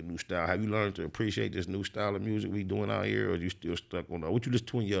keep up with the new style. Have you learned to appreciate this new style of music we doing out here, or you still stuck on what you listen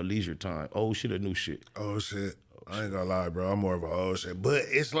to in your leisure time? Old shit or new shit? Oh shit. I ain't gonna lie, bro. I'm more of an old shit. But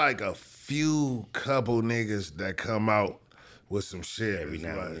it's like a few couple niggas that come out with some shit Every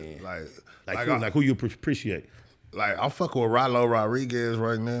now and then. Like who you appreciate? Like I'm fucking with Rilo Rodriguez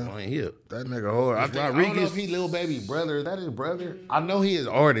right now. I ain't here. That nigga hard. I don't know if he Lil Baby brother. Is that his brother? I know he is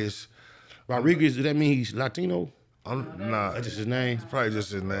artist. Rodriguez, does that mean he's Latino? Nah. That's just his name? It's probably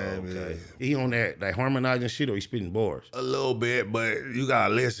just his name, Okay. yeah. He on that harmonizing shit, or he spitting bars? A little bit, but you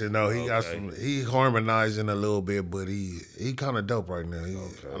gotta listen though. He got some. He harmonizing a little bit, but he kind of dope right now.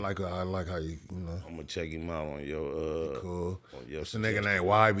 I like how you know. I'm gonna check him out on your Cool. On your It's a nigga named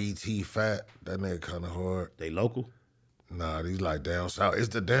YBT Fat. That nigga kind of hard. They local? Nah, these like down south. It's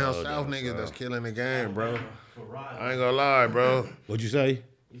the down south niggas that's killing the game, bro. For Rod, I ain't gonna lie, bro. What'd you say?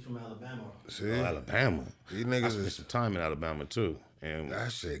 he's from Alabama. See, Alabama. these I niggas spent is some time in Alabama too, and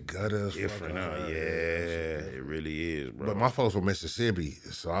that shit gutter as different. fuck. Yeah, it really is, bro. But my folks from Mississippi,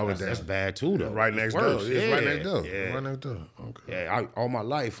 so I was there. That's bad too, though. Right next It's door. worse. It's right Yeah, next door. Yeah. Right next door. Okay. Yeah, all my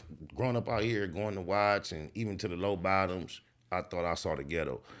life, growing up out here, going to Watts and even to the low bottoms, I thought I saw the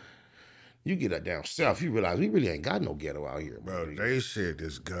ghetto. You get that down south, you realize we really ain't got no ghetto out here, bro. Bro, they shit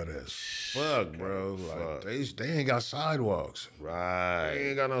is gutter as fuck, bro. Like they ain't got sidewalks. Right. They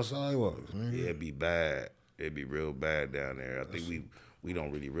ain't got no sidewalks. Man. Yeah, it'd be bad. It'd be real bad down there. I think we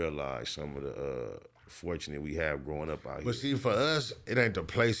don't really realize some of the fortunate we have growing up out here. But see, for us, it ain't the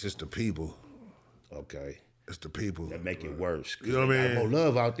place, it's the people. Okay. It's the people. That make it worse. You know what I mean? More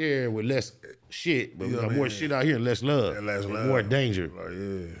love out there with less shit, but You know we got what I more mean? shit out here and less love. And less love. More danger. Like,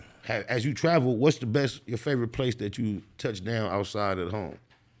 yeah. As you travel, what's your favorite place that you touch down outside of home?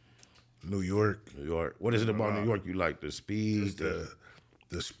 New York. New York. What is it about New York you like? The speed,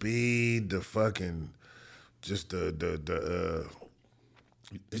 The speed, the fucking, just the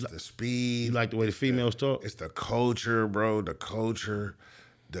speed. you like the way the females talk? It's the culture, bro. The culture,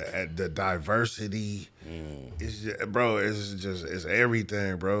 the diversity. It's just, bro. It's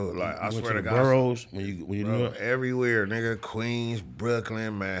everything, bro. Like I You went swear to the God, boroughs when you New bro, York? everywhere, nigga. Queens,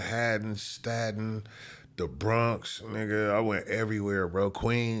 Brooklyn, Manhattan, Staten, the Bronx, nigga. I went everywhere, bro.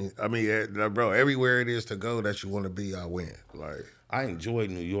 Queens. I mean, bro, everywhere it is to go that you want to be, I went. Like. I enjoyed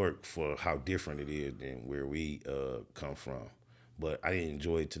New York for how different it is than where we come from. But I didn't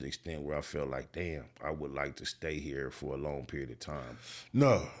enjoy it to the extent where I felt like, damn, I would like to stay here for a long period of time.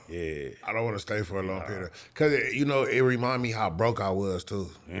 No. Yeah. I don't want to stay for a long period. Because, you know, it remind me how broke I was,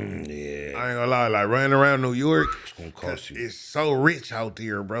 too. Yeah. I ain't gonna lie. Like, running around New York, It's gonna cost you. it's so rich out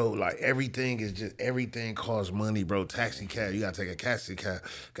there, bro. Like, everything costs money, bro. Taxi cab, you gotta take a taxi cab.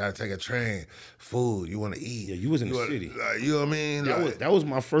 Gotta take a train. Food, you want to eat. Yeah, you was in the city. Like, you know what I mean? That was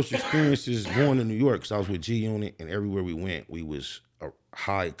my first experiences going to New York, because I was with G Unit, and everywhere we went, we was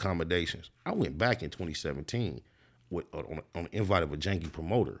high accommodations. I went back in 2017 on the invite of a janky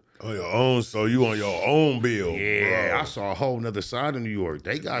promoter. On your own, so you on your own bill. Yeah, bro. I saw a whole nother side of New York.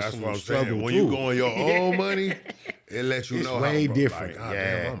 They got That's some what I'm struggle saying. When too. you go on your own money, it lets you It's know way how different. Like, God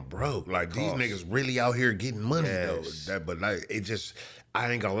Yeah. damn, I'm broke. Like these Cost. niggas really out here getting money Yes. though. But like it just,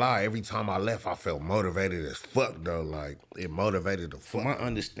 I ain't gonna lie. Every time I left, I felt motivated as fuck though. Like it motivated the From fuck. my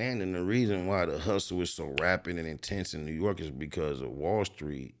understanding, the reason why the hustle is so rapid and intense in New York is because of Wall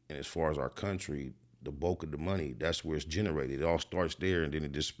Street, and as far as our country, the bulk of the money, that's where it's generated. It all starts there and then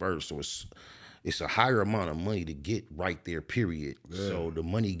it disperses. So it's a higher amount of money to get right there, period. Yeah. So the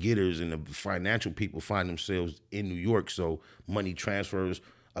money getters and the financial people find themselves in New York. So money transfers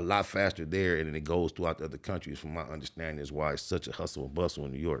a lot faster there, and then it goes throughout the other countries. From my understanding, is why it's such a hustle and bustle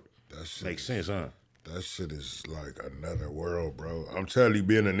in New York. Makes sense, huh? That shit is like another world, bro. I'm telling you,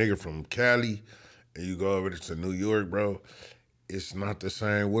 being a nigga from Cali and you go over to New York, bro, it's not the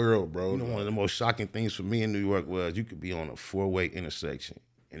same world, bro. You know, one of the most shocking things for me in New York was you could be on a 4-way intersection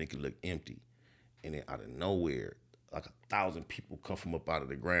and it could look empty. And then out of nowhere, like 1,000 people come from up out of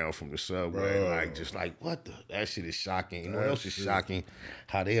the ground from the subway. Bro. Like, just like, what the? That shit is shocking. You know what else is shocking?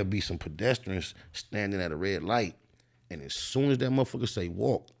 How there'll be some pedestrians standing at a red light, and as soon as that motherfucker say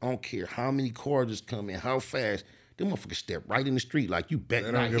walk, I don't care how many cars is coming, how fast, them motherfuckers step right in the street like you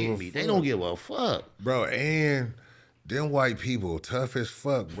better not hit me. They don't give a fuck. Bro, and them white people tough as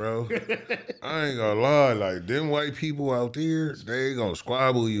fuck, bro. I ain't gonna lie, like them white people out there, they gonna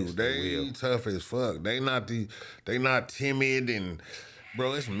squabble you. Yes, they tough as fuck. They not timid and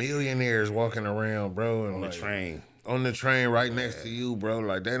bro, it's millionaires walking around, bro, and On the like, train. On the train right next to you, bro.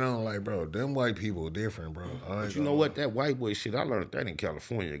 Like they don't like, bro. Them white people different, bro. But you know what? That white boy shit, I learned that in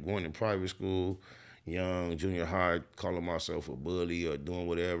California, going to private school. young, junior high, calling myself a bully or doing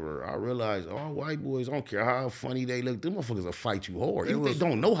whatever, I realized all white boys, I don't care how funny they look, them motherfuckers will fight you hard. Even if they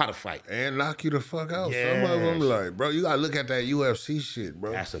don't know how to fight. And knock you the fuck out. Yes. Some of them like, bro, you gotta look at that UFC shit,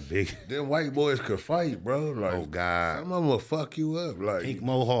 bro. That's a big... Them white boys could fight, bro. Like, Oh, God. Some of them will fuck you up. Like, Pink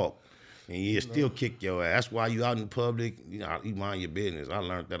mohawk. And you still kick your ass. That's why you out in public, you mind your business. I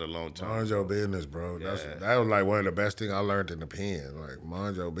learned that a long time. mind your business, bro. That was like one of the best things I learned in the pen. Like,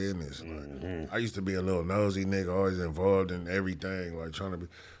 mind your business. Like, I used to be a little nosy nigga, always involved in everything, like trying to be.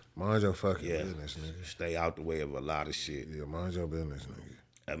 Mind your fucking business, nigga. Stay out the way of a lot of shit. Yeah, mind your business, nigga.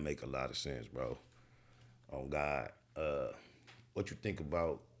 That make a lot of sense, bro. On God. What you think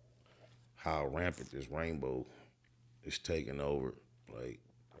about how rampant this rainbow is taking over? Like,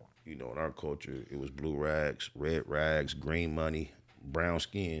 in our culture, it was blue rags, red rags, green money, brown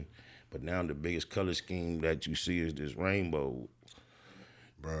skin. But now the biggest color scheme that you see is this rainbow.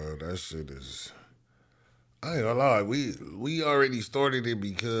 Bro, that shit is... I ain't gonna lie, we already started it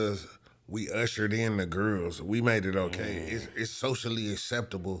because we ushered in the girls. We made it okay. It's socially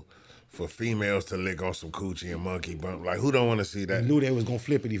acceptable for females to lick on some coochie and monkey bump. Like, who don't want to see that? I knew they was gonna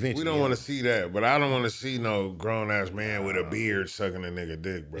flip it eventually. We don't want to see that, but I don't want to see no grown-ass man with a beard sucking a nigga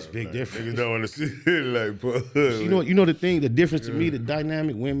dick, bro. It's a big like, difference. Niggas don't want to see it, like, bro. You know the thing, the difference to me, the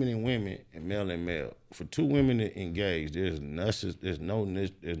dynamic women and women and male. For two women to engage, there's no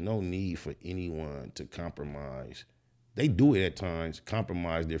need for anyone to compromise. They do it at times,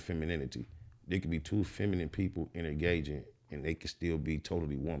 compromise their femininity. There could be two feminine people engaging, and they could still be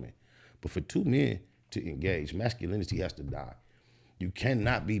totally woman. But for two men to engage, masculinity has to die. You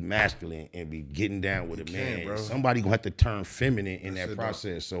cannot be masculine and be getting down with a man. Bro. Somebody gonna have to turn feminine in that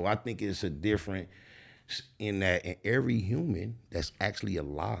process. So I think it's a difference in that, and every human that's actually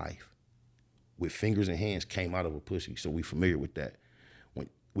alive with fingers and hands came out of a pussy. So we familiar with that. When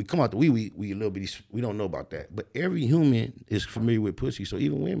we come out the we a little bit, we don't know about that. But every human is familiar with pussy. So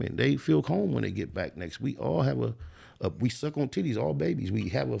even women, they feel home when they get back next. We all have we suck on titties, all babies. We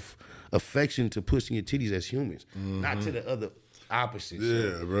have a affection to pussy and titties as humans, not to the other opposites.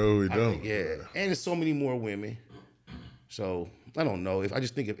 Yeah, so, bro, we don't. And there's so many more women. So I don't know. I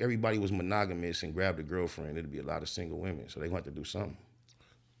just think if everybody was monogamous and grabbed a girlfriend, it'd be a lot of single women. So they gonna have to do something.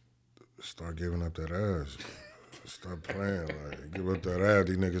 Start giving up that ass. Stop playing, like, give up that ass.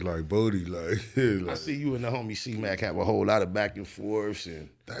 These niggas like booty, like. I see you and the homie C-Mac have a whole lot of back and forths, and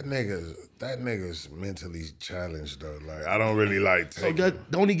that nigga's mentally challenged though. Like, I don't really like. So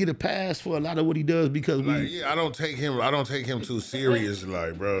don't he get a pass for a lot of what he does because I don't take him too serious,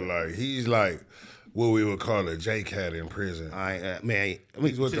 like, bro. Like, he's like what we would call a J-cat in prison.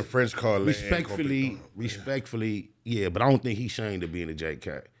 He's what the French call respectfully, yeah. But I don't think he's ashamed of being a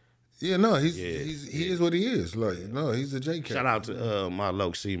J-cat. Yeah, no, he is what he is. Like, no, he's a J-cat. Shout out to my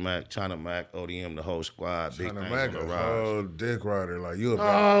Loc, C-Mac, China Mac, ODM, the whole squad. China Mac, a whole dick rider. Like, you a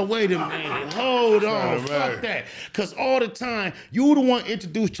Oh, wait a minute. Hold on. Fuck that. Because all the time, you the one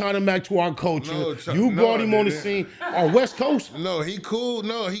introduced China Mac to our culture. You brought him on the scene. Our West Coast. No, he cool.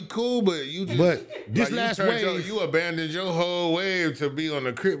 But you just... But this last wave... You abandoned your whole wave to be on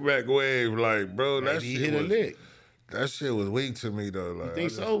the Crip back wave. Like, bro, that shit hit a lick. That shit was weak to me, though. Like, you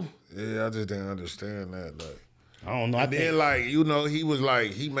think so? Yeah, I just didn't understand that. Like, I don't know. Then, like, he was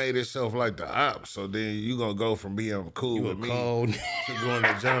like, he made himself like the op. So then you gonna go from being cool with me to going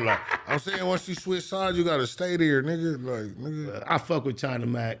to jail. Like, I'm saying, once you switch sides, you gotta stay there, nigga. Like, nigga. I fuck with China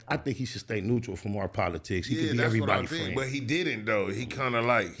Mac. I think he should stay neutral from our politics. He could be everybody's friend. But he didn't, though. He kind of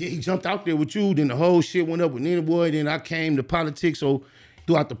like... Yeah, he jumped out there with you. Then the whole shit went up with Nina Boy. Then I came to politics. So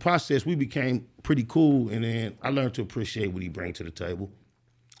throughout the process, we became pretty cool. And then I learned to appreciate what he brings to the table.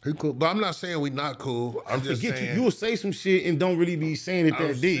 He cool, but I'm not saying we not cool. I'm just saying you'll say some shit and don't really be saying it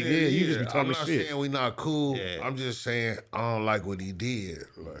that deep. Yeah, you just be talking shit. I'm not saying we not cool. Yeah. I'm just saying I don't like what he did.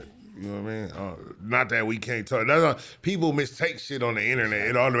 Like, you know what I mean? Not that we can't talk. People mistake shit on the internet.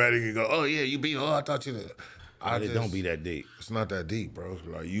 It automatically go, oh yeah, you beat. Oh, I thought you. It don't be that deep. It's not that deep, bro.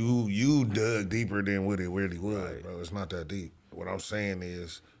 Like you dug deeper than what it really was, bro. It's not that deep. What I'm saying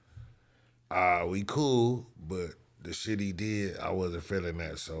is, we cool, but the shit he did, I wasn't feeling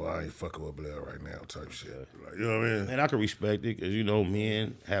that, so I ain't fucking with blood right now type shit. Like, you know what I mean? And I can respect it, because,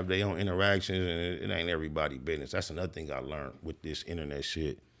 men have their own interactions, and it ain't everybody business. That's another thing I learned with this internet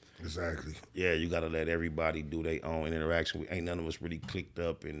shit. Exactly. Yeah, you got to let everybody do their own interaction. Ain't none of us really clicked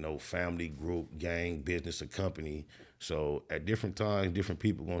up in no family, group, gang, business, or company. So at different times, different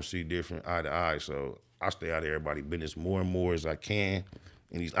people going to see different eye to eye. So I stay out of everybody's business more and more as I can.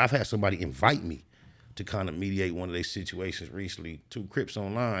 And I've had somebody invite me to kind of mediate one of their situations recently. 2 Crips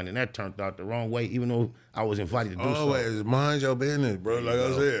online, and that turned out the wrong way, even though I was invited to do so. Always mind your business, bro. Like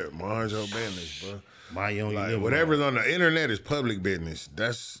I said, mind your business, bro. My own, like, whatever's on the internet is public business.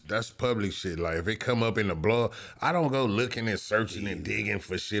 That's public shit. Like if it come up in the blog, I don't go looking and searching and digging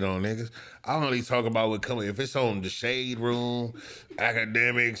for shit on niggas. I only talk about what come. If it's on the Shade Room,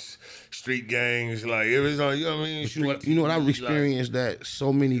 academics, street gangs, like if it's on, you know what I mean. You know what I've experienced, that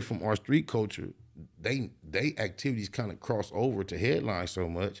so many from our street culture, they activities kind of cross over to headlines so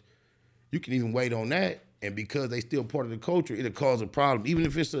much. You can even wait on that. And because they still part of the culture, it'll cause a problem. Even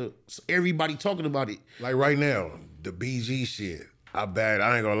if it's everybody talking about it. Like right now, the BG shit. I ain't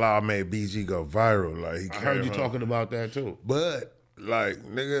gonna lie, I made BG go viral. Like I heard you talking about that too. But like,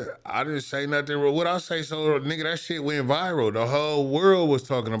 nigga, I didn't say nothing wrong. What I say so, nigga, that shit went viral. The whole world was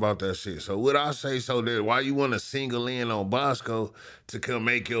talking about that shit. So what I say so that why you want to single in on Boskoe to come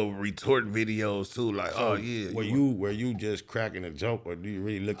make your retort videos too? Like, so oh yeah. Were you just cracking a joke, or do you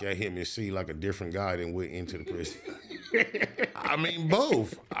really look at him and see like a different guy than went into the prison? I mean,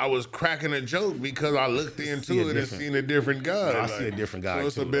 both. I was cracking a joke because I looked into it and seen a different guy. I see a different guy so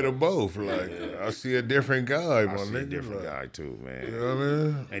it's too. a bit of both. Like, I see a different guy, my nigga. I see a different guy too, man. You know what I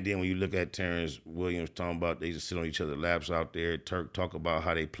mean? And then when you look at Terrence Williams talking about they just sit on each other's laps out there, Turk talk about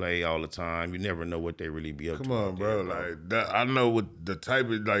how they play all the time. You never know what they really be up to. Come on, bro. Like that, I know what the type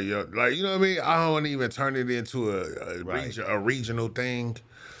of like you know what I mean. I don't even turn it into a regional thing,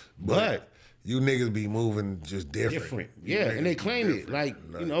 but you niggas be moving just different. Yeah, and they claim it. Like,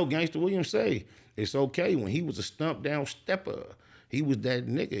 you know, Gangsta Williams say, it's okay. When he was a stump down stepper, he was that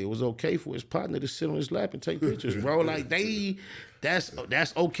nigga. It was okay for his partner to sit on his lap and take pictures, bro. Like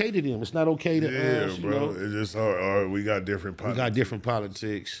that's okay to them. It's not okay to us, bro. You know? It's just we got different politics. We got different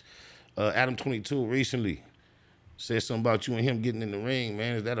politics. Adam 22 recently said something about you and him getting in the ring,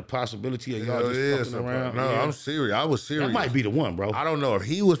 man. Is that a possibility of y'all just fucking around? No, I'm serious. I was serious. That might be the one, bro. I don't know if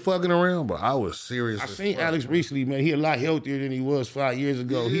he was fucking around, but I was serious. I seen Alex recently, man. He a lot healthier than he was 5 years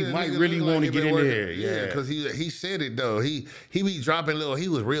ago. He might really want to get in there. Yeah, because he said it though. He be dropping little. He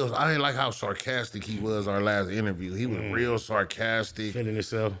was real. I didn't like how sarcastic he was our last interview. He was real sarcastic. Feeling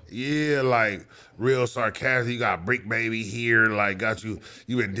himself. Yeah, like real sarcastic. You got Brick Baby here, like got you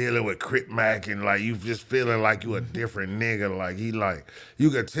been dealing with Crip Mac and like you just feeling like you a different nigga. Like he like you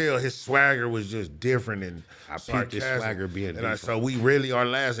could tell his swagger was just different and I peeped his swagger being different. So we really our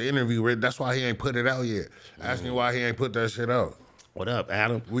last interview, that's why he ain't put it out yet. Ask me why he ain't put that shit out. What up,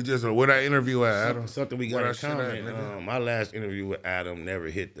 Adam? We just what that interview at, Adam? Something we got in common. My last interview with Adam never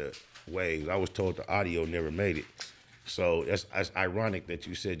hit the waves. I was told the audio never made it. So that's ironic that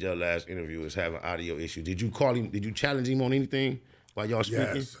you said your last interview was having audio issues. Did you call him? Did you challenge him on anything while y'all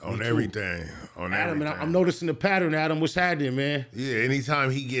speaking? Yes, on everything. On Adam, everything. I'm noticing the pattern, Adam. What's happening, man? Yeah,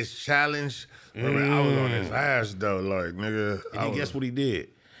 anytime he gets challenged, I was on his ass though, like nigga. And guess what he did?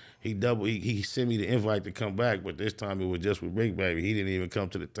 He sent me the invite to come back, but this time it was just with Brick Baby. He didn't even come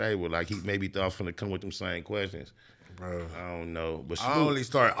to the table. Like he maybe thought I was finna come with them same questions. Bro, I don't know. But I only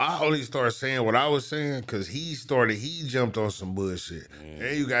started saying what I was saying because he jumped on some bullshit.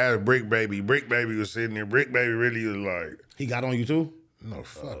 And you got Brick Baby. Brick Baby was sitting there. Brick Baby really was like, he got on you too? No,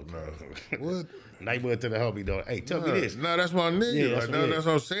 fuck no. What? Neighborhood to the homie though. Hey, tell me this. No, that's my nigga. Yeah, that's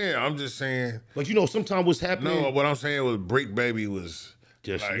what I'm saying. I'm just saying. But you know, sometimes what's happening. No, what I'm saying was Brick Baby was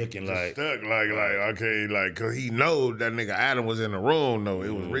just looking like stuck, like okay, like cause he know that nigga Adam was in the room. No,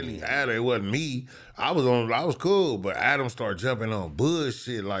 it was really Adam. It wasn't me. I was cool, but Adam started jumping on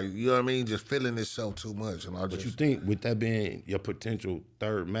bullshit, like you know what I mean, just feeling himself too much. And But you think with that being your potential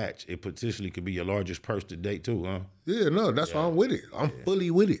third match, it potentially could be your largest purse to date too, huh? Yeah, no, that's why I'm with it. I'm fully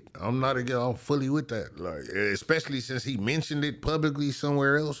with it. I'm not again. I'm fully with that. Like especially since he mentioned it publicly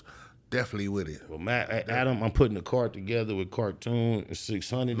somewhere else. Definitely with it. Well, Adam, I'm putting a card together with Cartoon and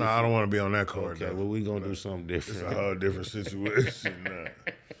 600. No, I don't want to be on that card. Okay, though. well, we gonna do something different. It's a whole different situation.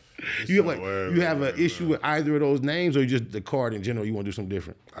 You have an issue with either of those names, or just the card in general? You want to do something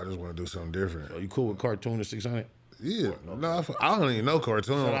different? I just want to do something different. Are you cool with Cartoon and 600? Yeah, no, I don't even know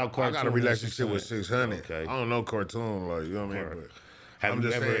Cartoon. Cartoon. I got a relationship with 600. Okay. I don't know Cartoon, like you know what I mean. But I'm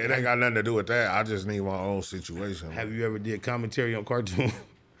just saying, it ain't got nothing to do with that. I just need my own situation. Have you ever did commentary on Cartoon?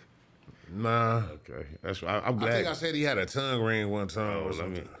 Nah. Okay, that's right. I'm glad. I think I said he had a tongue ring one time or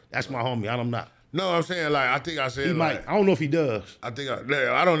something. That's my homie. I'm not. No, I'm saying like I think I said He like might. I don't know if he does. I think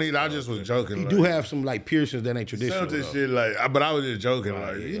I don't need. I just was joking. He like, do have some like piercings that ain't traditional. Something shit like, but I was just joking.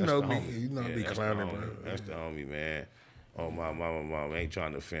 Like Yeah, you that's know the me, homie. be clowning, the bro. homie. That's the homie, man. Oh my mama, ain't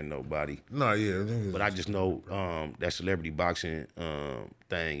trying to offend nobody. No, yeah. But I just know that celebrity boxing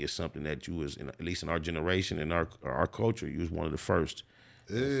thing is something that you was at least in our generation and our culture, you was one of the first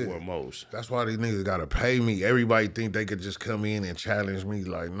Yeah. Foremost. That's why these niggas gotta pay me. Everybody think they could just come in and challenge me.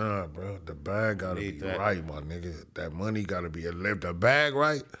 Like, nah, bro. The bag gotta be right, my nigga. That money gotta be. If the bag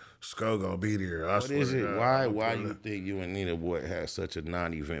right, Skull gonna be there. What is it? Why you think you and Nina Boy had such a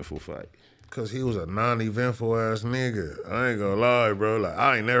non-eventful fight? Cause he was a non-eventful ass nigga. I ain't gonna lie, bro. Like,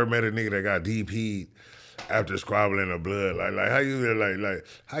 I ain't never met a nigga that got DP'd after squabbling the blood. Like how you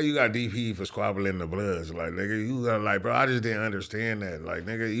how you got DP for squabbling the bloods? Like, nigga, you got bro, I just didn't understand that. Like,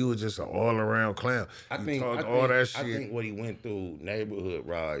 nigga, you was just an all-around clown. I think what he went through, neighborhood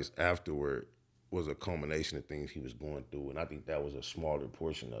rise afterward, was a culmination of things he was going through, and I think that was a smaller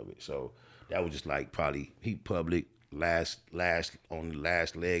portion of it. So that was just like probably he public last on the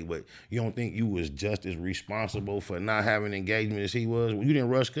last leg, but you don't think you was just as responsible for not having engagement as he was? Well, you didn't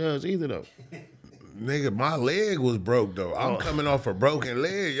rush Cuz either though. Nigga, my leg was broke though. I'm coming off a broken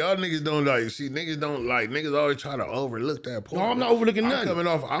leg. Y'all niggas don't niggas always try to overlook that point. No, I'm not overlooking nothing.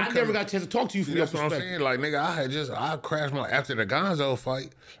 I never got a chance to talk to you from your That's what I'm perspective. saying. Like, nigga, I crashed after the Gonzo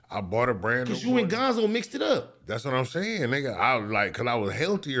fight, I bought a brand new. Cause you and Gonzo mixed it up. That's what I'm saying, nigga. Cause I was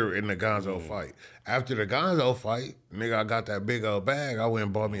healthier in the Gonzo fight. After the Gonzo fight, nigga, I got that big old bag. I went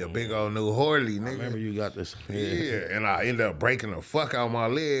and bought me a big old new Harley, nigga. I remember you got this. Yeah, and I ended up breaking the fuck out my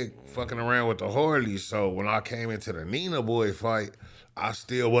leg, fucking around with the Harley. So when I came into the Nina Boy fight, I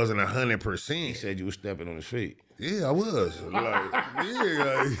still wasn't 100%. He said you was stepping on his feet. Yeah, I was. Yeah,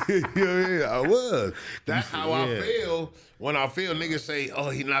 I was. That's how I feel when I feel niggas say, "Oh,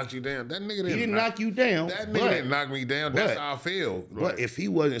 he knocked you down." That nigga didn't knock you down. That nigga didn't knock me down. That's how I feel. But if he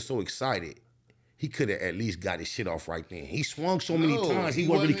wasn't so excited, he could have at least got his shit off right then. He swung so many times, he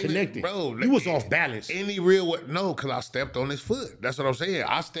wasn't really connected. Bro, he was off balance. Cause I stepped on his foot. That's what I'm saying.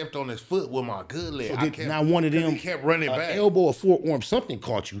 I stepped on his foot with my good leg. So not one of them he kept running back. Elbow or forearm, something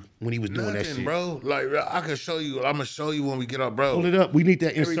caught you when he was doing that shit. Bro. Like, I can show you. I'm gonna show you when we get up, bro. Pull it up. We need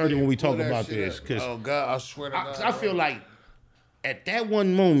that inserted when we talk about this. Cause oh God, I swear to God. I feel like at that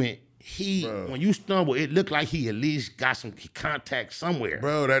one moment, when you stumble, it looked like he at least got some contact somewhere.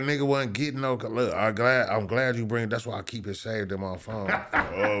 Bro, that nigga wasn't getting no. Look, I'm glad you bring. That's why I keep it saved in my phone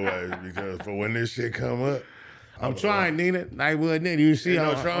always, because for when this shit come up. I'm trying, Nina. I wasn't in. You see,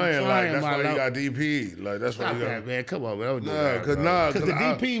 I'm trying. Like, that's why you got DP. Like, that's why you got. Man, come on, man. Cause the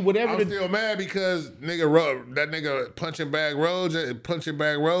DP, whatever. I'm still mad because that nigga punching bag Rhodes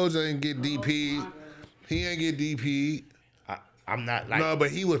ain't get DP. He ain't get DP. I'm not like... No, but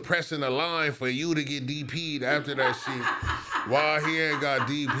he was pressing the line for you to get DP'd after that shit. Why he ain't got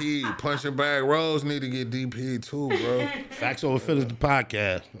DP? Punching bag Rose need to get DP too, bro. Facts over Phillies, the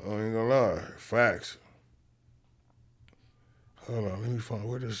podcast. I ain't gonna lie. Facts. Hold on, let me find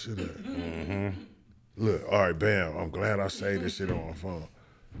where this shit at. Mm-hmm. Look, all right, bam. I'm glad I saved this shit on my phone.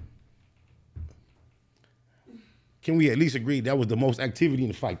 Can we at least agree that was the most activity in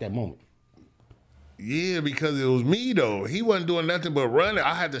the fight that moment? Yeah, because it was me though. He wasn't doing nothing but running.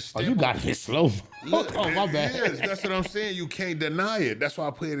 I had to step. Oh, you got it slow. Oh, my bad. Yes, that's what I'm saying. You can't deny it. That's why I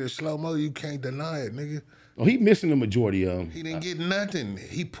put it in slow mo. You can't deny it, nigga. Oh, he missing the majority of them. He didn't get nothing.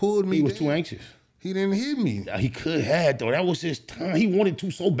 He pulled me. He was too anxious. He didn't hit me. He could have though. That was his time. He wanted to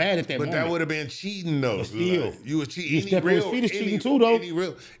so bad at that moment. But that would have been cheating though. But still, like, you was cheating. You step on his feet is cheating too though.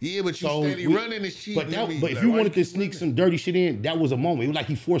 Yeah, but you steady running is cheating. But if you wanted to sneak some dirty shit in, that was a moment. It was like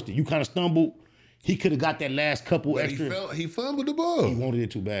he forced it. You kind of stumbled. He could have got that last couple extra. He fumbled the ball. He wanted it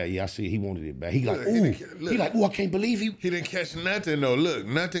too bad. Yeah, I see it. He wanted it bad. He like, ooh. He like, ooh, I can't believe he. He didn't catch nothing though. Look,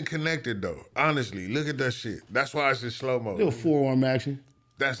 nothing connected though. Honestly, look at that shit. That's why it's in slow mo. Little forearm action.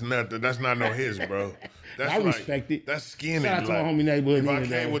 That's nothing. That's not no his, bro. That's I respect it. That's skinny. Shout out to my homie neighborhood. If I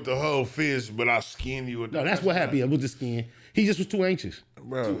came with the whole fist, but I skinned you with no, that's what happened. With the skin. He just was too anxious.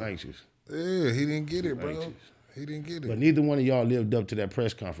 Bro. Too anxious. Yeah, he didn't get it, bro. He didn't get it. But neither one of y'all lived up to that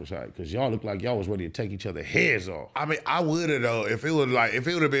press conference hype because y'all looked like y'all was ready to take each other's heads off. I mean, I would have though. If it would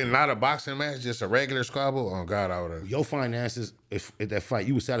have been not a boxing match, just a regular squabble, oh God, I would have. Your finances, if that fight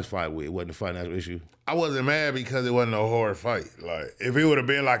you were satisfied with, it wasn't a financial issue. I wasn't mad because it wasn't a hard fight. Like, if it would have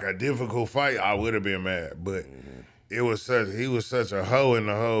been like a difficult fight, I would have been mad. But he was such a hoe in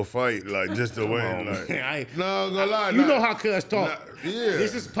the whole fight, like just the way. Like, no, I'm gonna lie. You know how cuz talk. Yeah.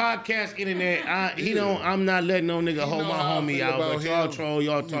 This is podcast internet. I'm not letting no nigga hold my homie out. But y'all troll,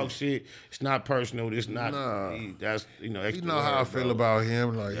 y'all talk shit. It's not personal. It's not. That's You know how I feel about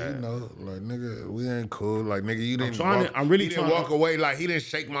him. Like, you know, like nigga, we ain't cool. Like, nigga, you didn't. I'm really trying to walk away. Like, he didn't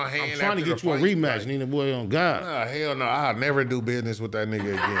shake my hand. I'm trying to get you a rematch, Nina Boy, on God. Nah, hell no. I'll never do business with that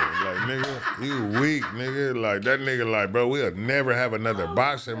nigga again. Like, nigga, you weak, nigga. Like, that nigga, like, bro, we'll never have another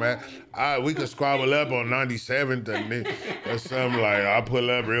boxing match. We could squabble up on 97th or something. Like, I'll pull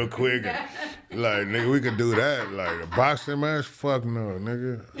up real quick Like, nigga, we could do that. Like, a boxing match? Fuck no,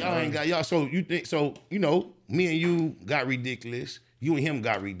 nigga. Y'all ain't got y'all. So you think so? You know, me and you got ridiculous. You and him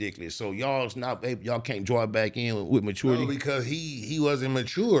got ridiculous. So y'all's not. Y'all can't draw it back in with maturity. No, because he wasn't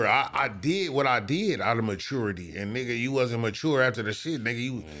mature. I did what I did out of maturity, and nigga, you wasn't mature after the shit, nigga.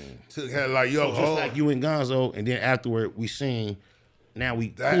 You took like yo, so just like you and Gonzo, and then afterward we seen. Now we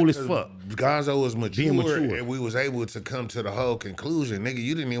cool as fuck. Gonzo was mature, mature, and we was able to come to the whole conclusion. Nigga,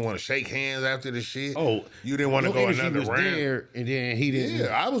 you didn't even want to shake hands after the shit. Oh, you didn't want to go another was round. There, and then he didn't. Yeah,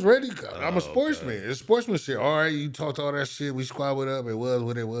 I was ready. I'm a sportsman. Okay. It's sportsmanship. All right, you talked all that shit. We squabbled up. It was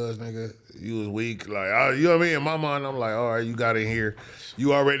what it was, nigga. You was weak. Like, you know what I mean? In my mind, I'm like, all right, you got in here.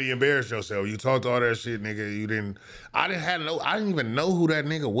 You already embarrassed yourself. You talked all that shit, nigga. You didn't. I didn't even know who that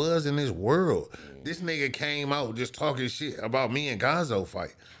nigga was in this world. This nigga came out just talking shit about me and Gonzo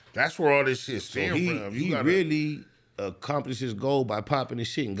fight. That's where all this shit stemmed from. He really accomplished his goal by popping his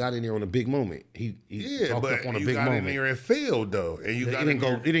shit and got in there on a big moment. He talked up on a big moment. You got in there and failed though, and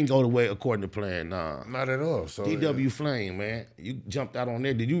it didn't go the way according to plan. Nah, not at all. So DW Flame, man, you jumped out on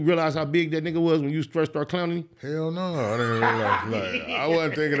there. Did you realize how big that nigga was when you first started clowning him? Hell no, I didn't realize. Like, I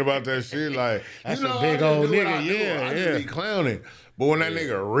wasn't thinking about that shit. Like, that's a big old nigga. Yeah, I just be clowning. But when that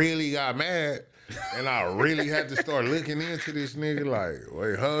nigga really got mad. And I really had to start looking into this nigga like,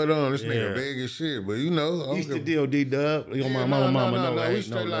 wait, hold on, this nigga big as shit. But you know, you used to deal D-Dub. My mama. No, we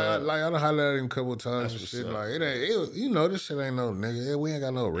straight like I done hollered at him a couple of times and shit. Like, you know, this shit ain't no nigga. We ain't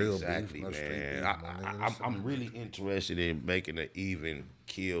got no real beef. No man. I'm really interested in making an even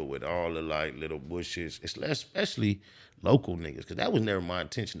kill with all the like little bushes, especially local niggas, because that was never my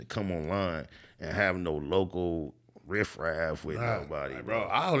intention to come online and have no local riff-raff with nobody, like, bro.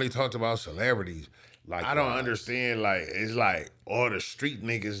 I only talked about celebrities. Like, I don't understand. Like, it's like all the street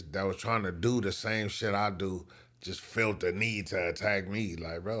niggas that was trying to do the same shit I do just felt the need to attack me.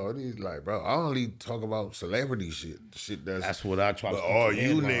 Like, bro, I only talk about celebrity shit. That's what I try. But all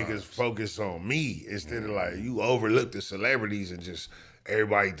you niggas focus on me instead of like you overlook the celebrities and just.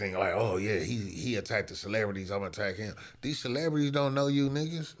 Everybody think like, oh yeah, he attacked the celebrities, I'm gonna attack him. These celebrities don't know you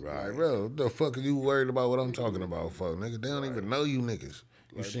niggas. Right, like, bro, what the fuck are you worried about what I'm talking about for, nigga? They don't even know you niggas.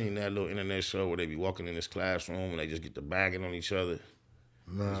 You seen that little internet show where they be walking in this classroom and they just get to bagging on each other?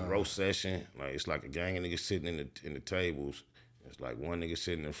 Nah. It's a roast session. Like, it's like a gang of niggas sitting in the tables. It's like one nigga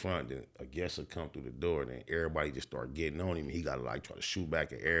sitting in front, then a guest will come through the door, then everybody just start getting on him. He gotta like try to shoot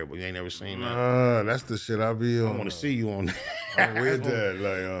back at everybody. You ain't never seen that? Nah, that's the shit I be on. I want to see you on that. I'm with that.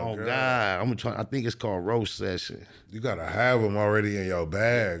 Like, oh God, I think it's called roast session. You gotta have them already in your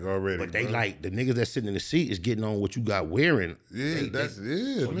bag already. But they like the niggas that sitting in the seat is getting on what you got wearing. Yeah,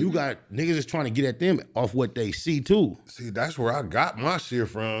 So you got niggas is trying to get at them off what they see too. See, that's where I got my shit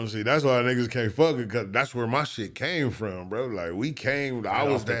from. See, that's why niggas can't fuck it, because that's where my shit came from, bro. Like, we came. I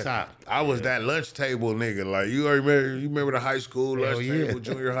was that lunch table nigga. Like, you remember the high school lunch table,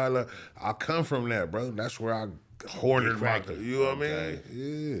 junior high lunch? I come from that, bro. That's where I hoarded my. You know what I mean?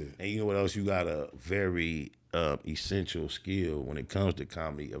 Yeah. And you know what else? You got a very essential skill when it comes to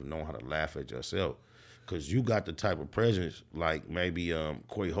comedy of knowing how to laugh at yourself. Because you got the type of presence like maybe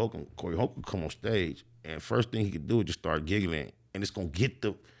Corey Holcomb. Corey Holcomb come on stage and first thing he could do is just start giggling, and it's gonna get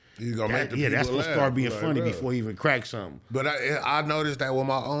the. He's gonna make the people that's gonna laugh. start being like, funny bro. before he even crack something. But I noticed that with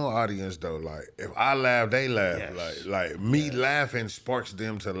my own audience though. Like, if I laugh, they laugh. Yes. Like me laughing sparks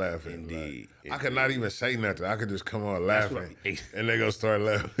them to laughing. Indeed. Like, I could not even say nothing. I could just come on laughing, and they gonna start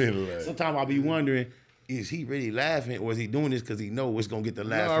laughing. Like, sometimes I'll be wondering, is he really laughing, or is he doing this because he know it's gonna get the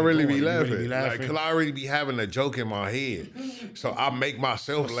laugh? No, I really be laughing. Really Like, cause I already be having a joke in my head, so I make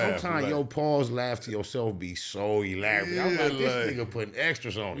myself laugh. Sometimes your pause laugh to yourself be so elaborate. I'm like, this nigga putting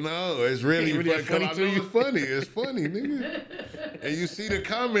extras on it. No, it's really funny to you. It's funny. It's funny, nigga. And you see the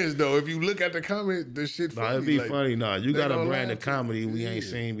comments though. If you look at the comment, the shit funny. Nah, it'd be funny. Nah, you got a brand of comedy we ain't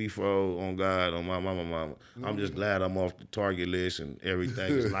seen before. On God, on my mama. I'm just glad I'm off the target list and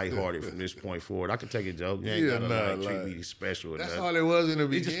everything is lighthearted from this point forward. I can take a joke. You ain't gotta treat me special. That's all it was in the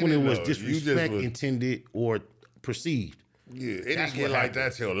beginning. It's just when it was disrespect intended or perceived. Yeah, it didn't get like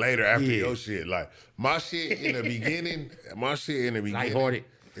that till later after your shit. Like, my shit in the beginning, lighthearted.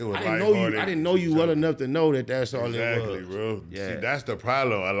 It was I didn't know you well enough to know that that's all it was. Exactly, bro. Yeah. See, that's the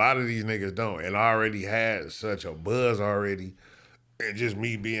problem. A lot of these niggas don't. And I already had such a buzz already. And just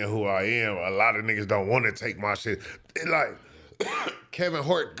me being who I am, a lot of niggas don't want to take my shit. It like, Kevin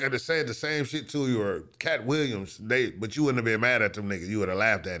Hart could have said the same shit to you, or Cat Williams, but you wouldn't have been mad at them niggas. You would have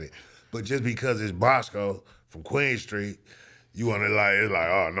laughed at it. But just because it's Boskoe from Queen Street, you want to like, it's like,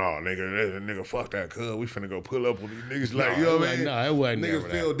 oh no, nigga, fuck that, cuz we finna go pull up with these niggas. Like, you know what I mean? No, it wasn't Niggas never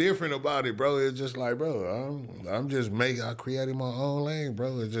feel that. different about it, bro. It's just like, bro, I'm just I created my own lane,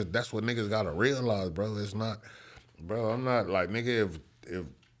 bro. It's just, that's what niggas gotta realize, bro. It's not, bro, I'm not like, nigga, if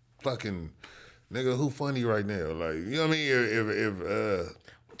fucking, nigga, who funny right now? Like, you know what I mean? If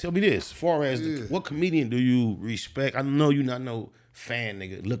Tell me this, as far as what comedian do you respect? I know you not no fan,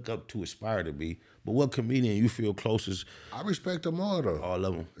 nigga, look up to, aspire to be, but what comedian you feel closest? I respect them all, though. All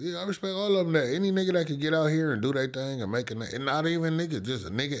of them. Yeah, I respect all of them. That any nigga that can get out here and do their thing and make a, and not even nigga, just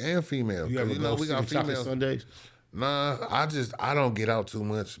a nigga and female. You ever go we see got Chocolate females. Sundays? Nah, I don't get out too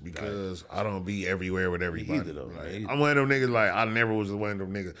much because I don't be everywhere with everybody. either, though. Like, I'm one of them niggas, like, I never was one of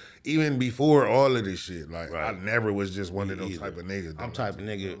them niggas. Even before all of this shit, like, I never was just one of those type of niggas. I'm type of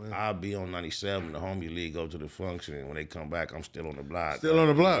nigga, I'll be on 97, the homie league, go to the function, and when they come back, I'm still on the block. Still on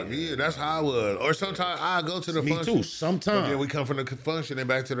the block, yeah, that's how I was. Or sometimes I go to the function. Me too, sometimes. Then we come from the function and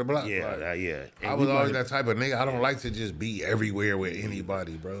back to the block. Yeah, like, yeah. I was always that type of nigga. I don't like to just be everywhere with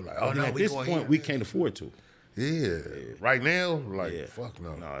anybody, bro. Like, oh, no, at this point, we can't afford to. Yeah. Right now, like, fuck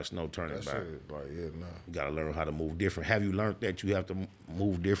no. No, it's no turning back. Shit, like, yeah, no. You gotta learn how to move different. Have you learned that you have to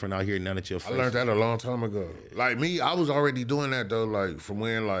move different out here now that you're I learned that a long time ago. Like me, I was already doing that though, like from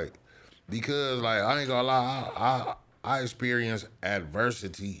when, like, because like I ain't gonna lie, I experienced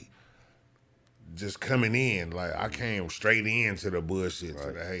adversity just coming in. Like I came straight into the bullshit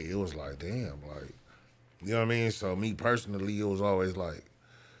to the hate. It was like, damn, like, you know what I mean? So me personally, it was always like,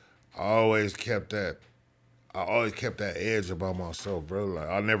 I always kept that edge about myself, bro. Like,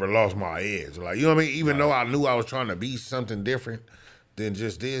 I never lost my edge. Like, you know what I mean? Even though I knew I was trying to be something different than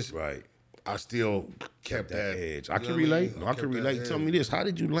just this, I still kept that edge. I can relate. I can relate. Tell me this. How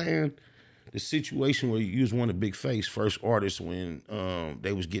did you land the situation where you was one of Big Face first artists when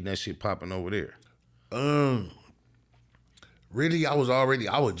they was getting that shit popping over there? Really, I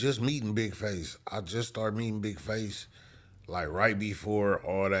was just meeting Big Face. I just started meeting Big Face like right before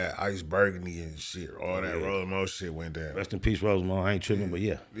all that Ice Burgundy and shit, all that Rolling shit went down. Rest in peace, Rosemont. I ain't tripping, but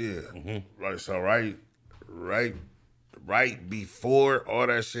yeah. Yeah. Right. So right before all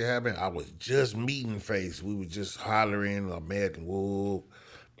that shit happened, I was just meeting Face. We was just hollering, I met and whoop,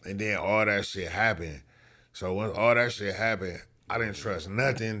 and then all that shit happened. So when all that shit happened, I didn't trust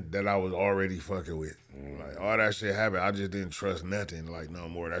nothing that I was already fucking with. Like all that shit happened, I just didn't trust nothing like no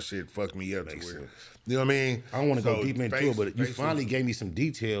more. That shit fucked me up. Makes sense. You know what I mean? I don't want to go deep into it, but you finally gave me some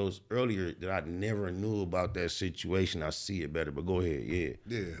details earlier that I never knew about that situation. I see it better, but go ahead, yeah.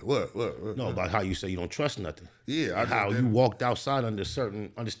 Yeah, what? No, about how you say you don't trust nothing. Yeah, how you walked outside under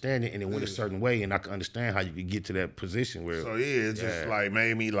certain understanding and it went a certain way, and I can understand how you could get to that position where. So yeah, it just like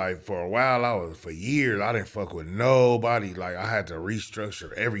made me like for a while. For years I didn't fuck with nobody. Like I had to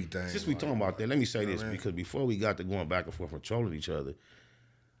restructure everything. Since we talking about that, let me say this because before we got to going back and forth and trolling each other,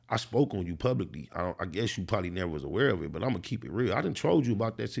 I spoke on you publicly. I guess you probably never was aware of it, but I'm gonna keep it real. I done trolled you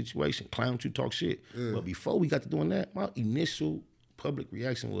about that situation, clowned you, talk shit. Yeah. But before we got to doing that, my initial public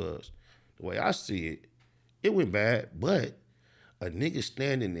reaction was, the way I see it went bad, but a nigga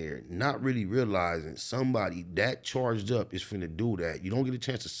standing there not really realizing somebody that charged up is finna do that. You don't get a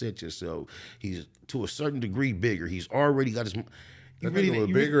chance to set yourself. He's to a certain degree bigger. He's already got his... That nigga was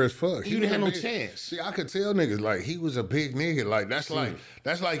bigger as fuck. You didn't have no chance. See, I could tell niggas like he was a big nigga. Like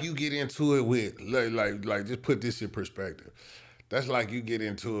that's like you get into it with like just put this in perspective. That's like you get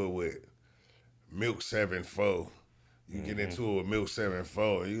into it with Milk 7-4. You get into it with Milk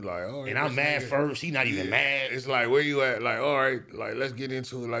 7-4, and you like, oh. And I'm mad first. He not even mad. It's like where you at? Like all right, like let's get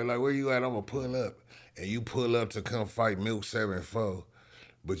into it. Like where you at? I'm gonna pull up, and you pull up to come fight Milk 7-4.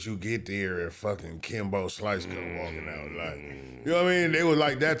 But you get there and fucking Kimbo Slice come walking out. Like, you know what I mean? They was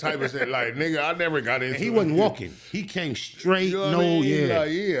like that type of shit. Like, nigga, I never got into it. He wasn't walking. He came straight, you know what I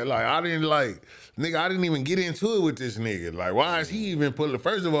mean? Like, I didn't like, nigga, I didn't even get into it with this nigga. Like, why is he even pulling,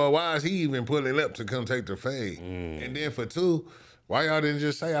 first of all, why is he even pulling up to come take the fade? And then for two, why y'all didn't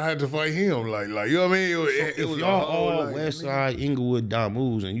just say I had to fight him? Like you know what I mean? It was y'all all like, West Side, Inglewood,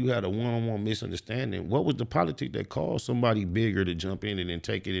 Damus, and you had a one-on-one misunderstanding. What was the politic that caused somebody bigger to jump in and then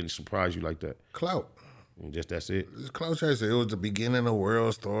take it and surprise you like that? Clout. And just that's it? It's clout chasing. It was the beginning of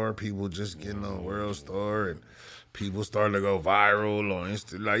World Star. People just getting on World Star and people started to go viral on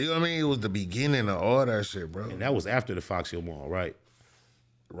Insta. Like, you know what I mean? It was the beginning of all that shit, bro. And that was after the Fox Hill Mall, right?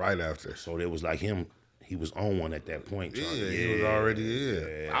 Right after. So it was like him. He was on one at that point. Yeah, he was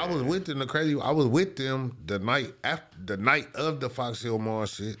already I was with them. I was with them the night of the Fox Hill Mall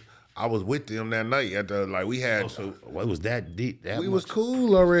shit. I was with them that night at the we had. So what was that deep? We was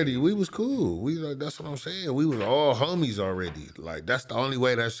cool already. We was cool. That's what I'm saying. We was all homies already. Like that's the only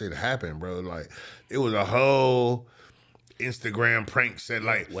way that shit happened, bro. Like it was a whole. Instagram pranks and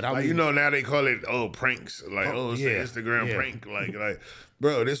like Without you know now they call it pranks like it's yeah, an Instagram prank like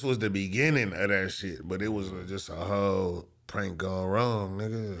bro, this was the beginning of that shit, but it was just a whole prank gone wrong,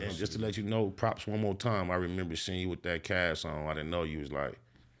 nigga. And just to let you know, props one more time. I remember seeing you with that cast on. I didn't know you was like,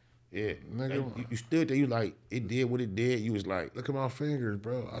 yeah, nigga. You stood there. You like it did what it did. You was like, look at my fingers,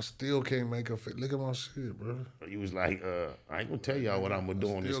 bro. I still can't make a fist. Look at my shit, bro. You was like, I ain't gonna tell y'all what I'm gonna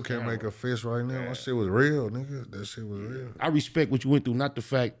do on this. Still can't camera. make a fist right now. My shit was real, nigga. That shit was real. I respect what you went through, not the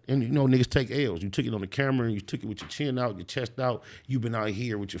fact, and you know, niggas take L's. You took it on the camera, and you took it with your chin out, your chest out. You've been out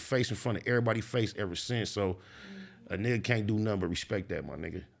here with your face in front of everybody's face ever since. So a nigga can't do nothing but respect that, my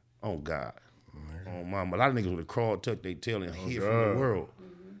nigga. On God. On mama. A lot of niggas would have crawled, tucked their tail, and hid from the world.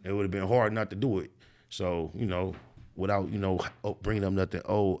 It would have been hard not to do it. So, you know, without, you know, bringing up nothing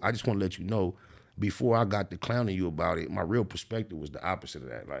old, I just want to let you know, before I got to clowning you about it, my real perspective was the opposite of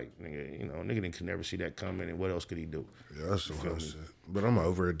that. Like, nigga, you know, nigga could never see that coming, and what else could he do? Yeah, that's some real shit. But I'm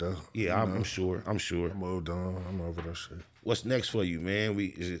over it, though. Yeah, I'm sure. I'm moved on. I'm over that shit. What's next for you, man? We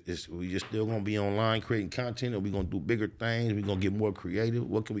just still gonna be online creating content, or we gonna do bigger things? We gonna get more creative?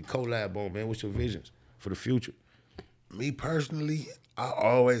 What can we collab on, man? What's your visions for the future? Me personally, I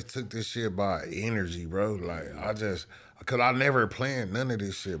always took this shit by energy, bro. Like, cause I never planned none of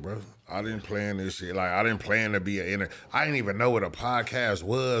this shit, bro. I didn't plan this shit. Like, I didn't plan to be I didn't even know what a podcast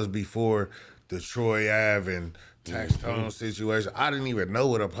was before the Troy Ave and Tax Tone situation. I didn't even know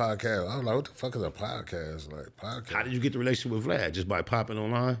what a podcast. I was like, what the fuck is a podcast? Like, podcast. How did you get the relationship with Vlad? Just by popping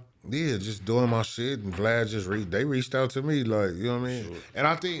online? Yeah, just doing my shit, and Vlad just they reached out to me, like, you know what I mean? Sure. And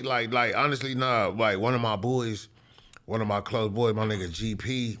I think, like honestly, like one of my boys, one of my close boys, my nigga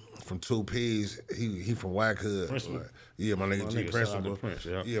GP from 2Ps, he from Whack Hood. Like, yeah, my nigga G Principal.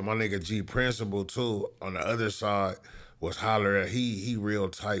 Yeah, my nigga G Principal too. On the other side was Holler at he real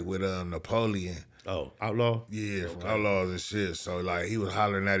tight with Napoleon. Oh, Outlaw? Yeah, from Outlaws and shit. So like he was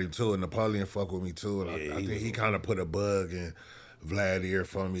hollering at him too, and Napoleon fuck with me too. And I think he kind of put a bug in Vlad ear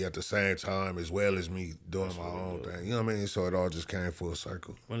for me at the same time, as well as me doing my own thing. You know what I mean? So it all just came full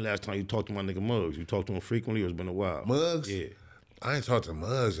circle. When the last time you talked to my nigga Muggs? You talked to him frequently, or it's been a while? Muggs? Yeah. I ain't talked to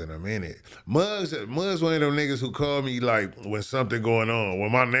Muggs in a minute. Muggs one of them niggas who call me like when something going on.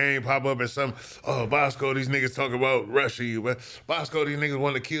 When my name pop up and something, Boskoe, these niggas talk about rushing you, man. Boskoe, these niggas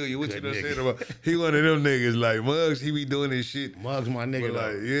want to kill you. What you done said about? He one of them niggas. Like Muggs, he be doing this shit. Muggs my nigga.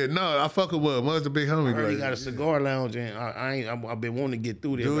 But like, yeah, no, I fuck with Muggs. Muggs the big homie. I heard he got a cigar lounge, and I've been wanting to get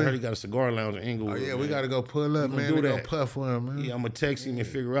through there. I heard he got a cigar lounge in Inglewood. Oh yeah, we gotta go pull up, man. We go puff for him, man. Yeah, I'm gonna text him and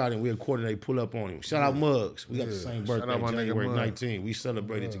figure out, and we'll coordinate pull up on him. Shout out Muggs. We got the same birthday, Shout out my January nigga 19. We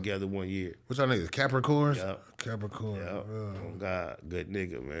celebrated together 1 year. What's y'all niggas? Capricorns? Yep. Capricorn. Yep. Oh God, good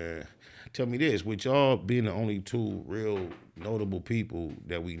nigga, man. Tell me this, with y'all being the only two real notable people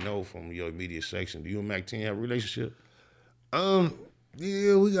that we know from your immediate section, do you and Mac 10 have a relationship?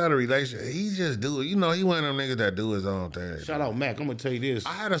 Yeah, we got a relationship. He just do it. You know, he one of them niggas that do his own thing. Shout out Mac. I'm gonna tell you this.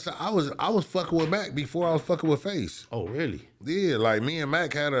 I was fucking with Mac before I was fucking with Face. Oh, really? Yeah, like me and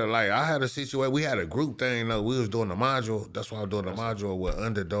Mac I had a situation. We had a group thing though. We was doing the module. That's why I was doing the module with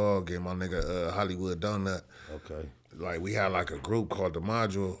Underdog and my nigga Hollywood Donut. Okay. Like we had like a group called the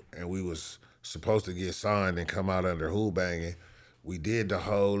module, and we was supposed to get signed and come out under Who Banging. We did the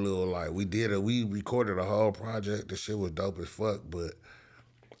whole little we recorded a whole project. The shit was dope as fuck, but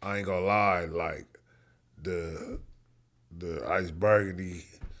I ain't gonna lie, like the Ice Burgundy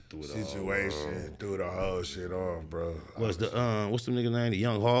situation threw the whole shit off, bro. Was the what's the nigga name? The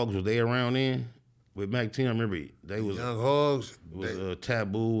Young Hogs, was they around then? With Mac 10, I remember they was Young Hogs. Was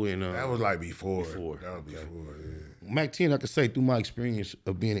Taboo and that was like before. That was before, yeah. Mac 10, I could say through my experience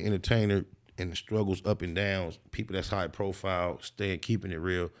of being an entertainer and the struggles up and downs, people that's high profile, keeping it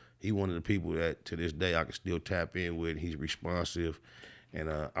real. He one of the people that to this day I can still tap in with. He's responsive,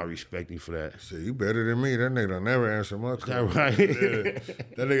 and I respect him for that. Shit, you better than me. That nigga don't never answer my call. Is that right? Yeah.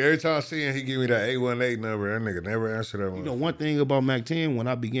 That nigga, every time I see him, he give me that 818 number. That nigga never answer that one. You know, one thing about Mac 10, when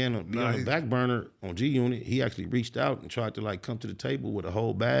I began to be on the back burner on G Unit, he actually reached out and tried to like come to the table with a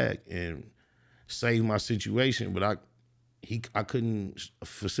whole bag and save my situation, but I couldn't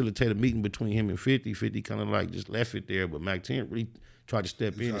facilitate a meeting between him and 50. 50 kind of like just left it there, but Mac 10 really tried to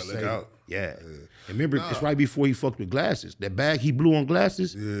step in and say, yeah. And remember, it's right before he fucked with glasses. That bag he blew on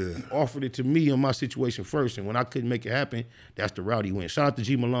glasses, he offered it to me on my situation first, and when I couldn't make it happen, that's the route he went. Shout out to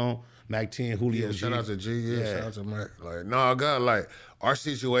G Malone, Mac 10, Julio G. Shout out to G, shout out to Mac. Like, no, God, like, our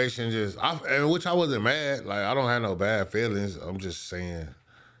situation which I wasn't mad. Like, I don't have no bad feelings. I'm just saying.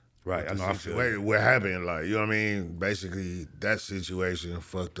 Right, I know. I feel what happened, like, you know what I mean? Basically, that situation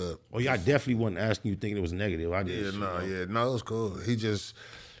fucked up. Oh yeah, I definitely wasn't asking you thinking it was negative. No, it was cool. He just,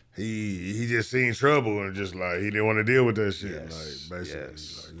 he just seen trouble and just like he didn't want to deal with that shit. Yes, Like basically,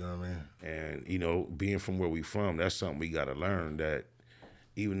 yes. like, you know what I mean? And you know, being from where we from, that's something we gotta learn. That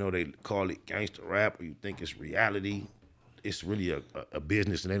even though they call it gangster rap, or you think it's reality, it's really a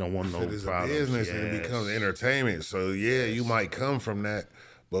business, and they don't want no It is problems. a business and it becomes entertainment. So yeah, you might come from that,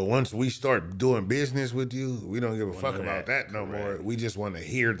 but once we start doing business with you, we don't give a fuck about that no more. We just want to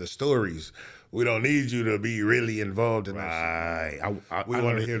hear the stories. We don't need you to be really involved in that shit. Right. We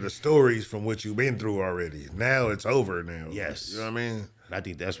want to hear the stories from what you've been through already. Now it's over now. Yes. You know what I mean? I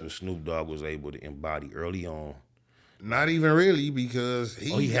think that's what Snoop Dogg was able to embody early on. Not even really, because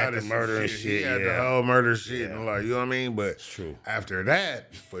he had got the murder and shit, He had the yeah. whole murder shit and like, you know what I mean? But true. after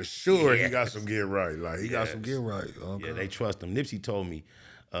that, for sure, he Yes. got some get right. Like he got some get right. Okay. Yeah, they trust him. Nipsey told me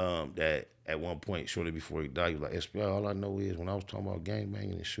that at one point, shortly before he died, he was like, SPL, all I know is when I was talking about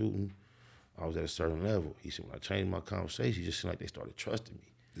gangbanging and shooting, I was at a certain level. He said, when I changed my conversation, it just seemed like they started trusting me.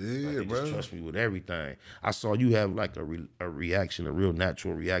 Yeah, Like they bro. just trust me with everything. I saw you have like a reaction, a real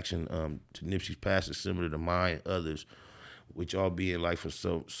natural reaction to Nipsey's passing, similar to mine and others, with y'all being like for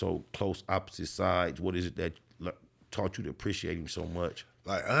so close opposite sides. What is it that taught you to appreciate him so much?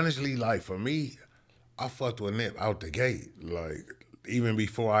 Like honestly, like for me, I fucked with Nip out the gate. Like even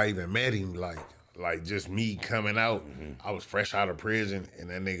before I even met him, like just me coming out, I was fresh out of prison, and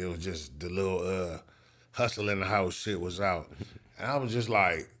that nigga was just the little hustle in the house shit was out, and I was just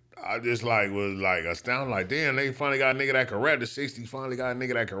like. I just like was like astounded, like damn, they finally got a nigga that can rap. The '60s finally got a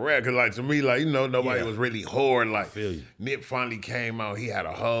nigga that can rap. Cause like to me, like you know, nobody was really hard. Like feel you. Nip finally came out, he had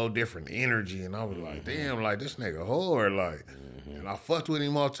a whole different energy, and I was like, damn, like this nigga hard, like. And I fucked with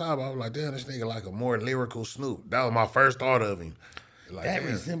him all the time. I was like, damn, this nigga like a more lyrical Snoop. That was my first thought of him. Like, That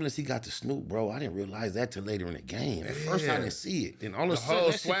damn. resemblance he got to Snoop, bro. I didn't realize that till later in the game. At first, I Yeah. didn't see it. Then all of a The sudden, whole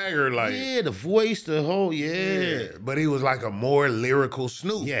that shit- swagger, like yeah, the voice, the whole, yeah. but he was like a more lyrical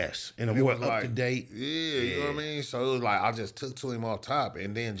Snoop. Yes, and a It more was up like, to date. Yeah, you know what I mean? So it was like I just took to him off top.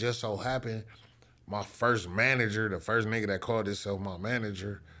 And then just so happened, my first manager, the first nigga that called himself my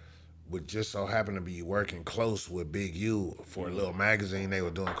manager, would just so happen to be working close with Big U for a little magazine they were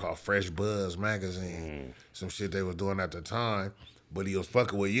doing called Fresh Buzz Magazine. Some shit they was doing at the time. But he was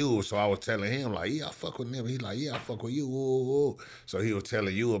fucking with you, so I was telling him, like, yeah, I fuck with him. He's like, yeah, I fuck with you. Ooh. So he was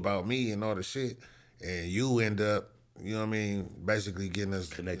telling you about me and all the shit. And you end up, you know what I mean, basically getting us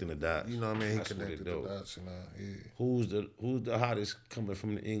Connecting the dots. You know what I mean? He That's what connected it the do. dots and yeah. Who's the hottest coming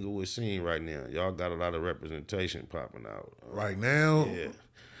from the Inglewood scene right now? Y'all got a lot of representation popping out. Right now, Yeah.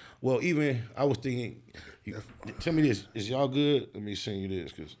 Well, even I was thinking, tell me this: is y'all good? Let me send you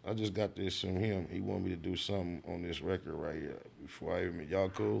this because I just got this from him. He wanted me to do something on this record right here before I even. Y'all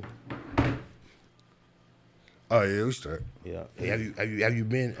cool? oh yeah, we straight. Yeah. Hey, have you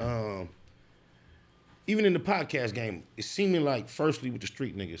been even in the podcast game? It's seeming like firstly with the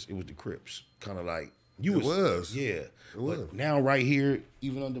street niggas, it was the Crips, kind of like you It was. yeah. It was. But now right here,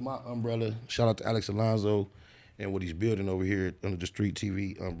 even under my umbrella, shout out to Alex Alonso and what he's building over here under the Street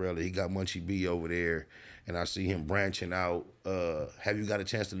TV umbrella. He got Munchie B over there, and I see him branching out. Have you got a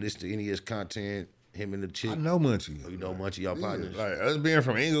chance to listen to any of his content? Him and the chick. I know Munchie. You know Munchie, y'all partners. Like us being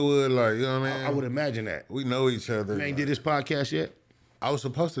from Inglewood, like you know what I mean. I would imagine that. We know each other. You ain't did this podcast yet? I was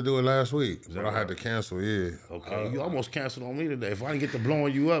supposed to do it last week, but I had to cancel. Yeah. Okay, you almost canceled on me today. If I didn't get to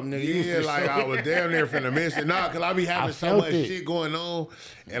blowing you up, nigga, you Yeah, for like sure. I was damn near finna miss it. Nah, cause I be having so felt much it. shit going on,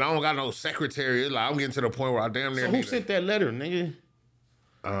 and I don't got no secretary. It's like I'm getting to the point where I damn near So who need sent that letter, nigga?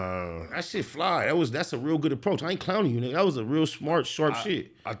 That shit fly. That's a real good approach. I ain't clowning you, nigga. That was a real smart, sharp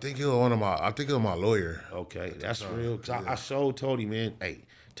shit. I think it was I think it was my lawyer. Okay, that's real. Cause I so told him, man, hey,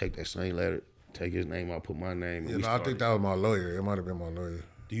 take that same letter, take his name out, put my name. You know, I think that was my lawyer. It might have been my lawyer.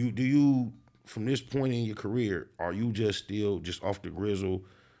 Do you from this point in your career, are you just still just off the grizzle,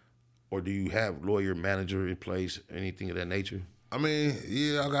 or do you have lawyer, manager in place, anything of that nature? I mean,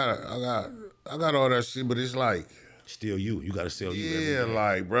 yeah, I got all that shit, but it's like, Still you. You got to sell you. every yeah, day.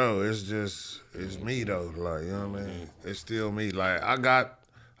 like, bro, it's me though. Like, you know what I mean? It's still me. Like, I got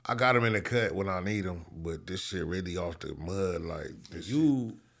them in the cut when I need them, but this shit really off the mud. Like, this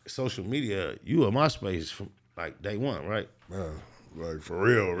You social media, you in MySpace from like day one, right? bro, like for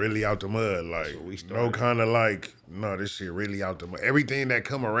real, really out the mud. Like, we no started. kind of like, no, this shit really out the mud. Everything that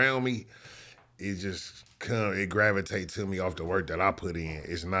come around me, it gravitate to me off the work that I put in.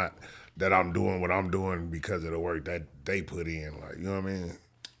 It's not that I'm doing what I'm doing because of the work that they put in. Like, you know what I mean?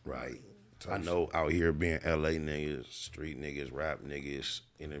 Right. I know out here being LA niggas, street niggas, rap niggas,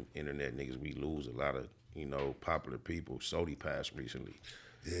 internet niggas, we lose a lot of, popular people. Sodi passed recently.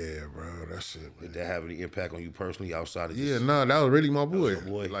 Yeah, bro, that shit, man. Did that have any impact on you personally outside of Yeah, just, no, that was really my boy. your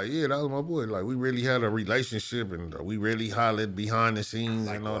boy? Like, yeah, that was my boy. Like, we really had a relationship, and we really hollered behind the scenes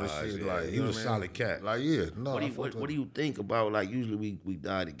and all this Likewise, shit. yeah. Like, He you know was a what I mean? solid cat. Like, yeah, no. What do you think about, like, usually we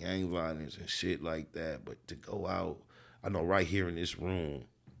die to gang violence and shit like that, but to go out, I know right here in this room,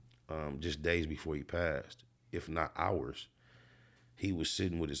 just days before he passed, if not hours, he was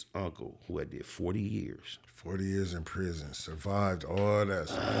sitting with his uncle who had did 40 years. 40 years in prison, survived all that,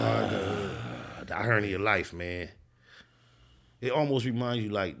 survived the hood. The irony of life, man. It almost reminds you,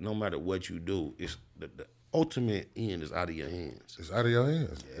 like, no matter what you do, it's the ultimate end is out of your hands. It's out of your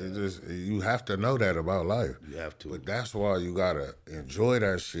hands. Yeah. It just, you have to know that about life. You have to. But that's why you gotta enjoy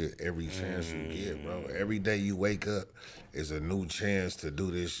that shit every chance you get, bro. Every day you wake up is a new chance to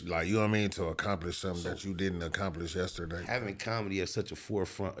do this, like, you know what I mean, to accomplish something that you didn't accomplish yesterday. Having comedy at such a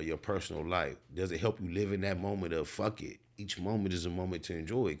forefront of your personal life, does it help you live in that moment of fuck it? Each moment is a moment to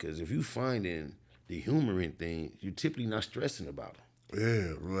enjoy. Because if you finding the humor in things, you're typically not stressing about them.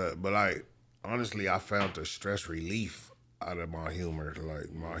 Yeah, but like, honestly, I found the stress relief out of my humor.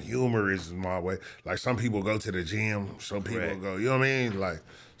 Like, my humor is my way. Like, some people go to the gym, some people Correct. go, you know what I mean? Like,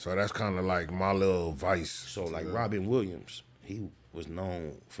 so that's kind of like my little vice. So like Robin Williams, he was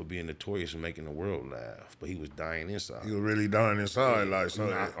known for being notorious and making the world laugh, but he was dying inside. You really dying inside, like,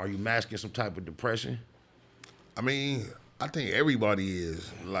 so. Are you masking some type of depression? I mean, I think everybody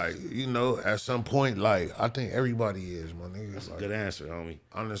is. Like, you know, at some point, like, I think everybody is, my nigga. That's like, a good answer, homie.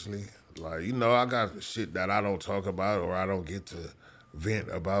 honestly, like, you know, I got shit that I don't talk about or I don't get to vent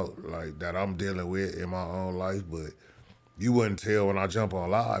about, like, that I'm dealing with in my own life, but you wouldn't tell when I jump on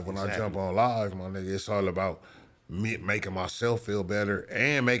live. When I jump on live, my nigga, it's all about me making myself feel better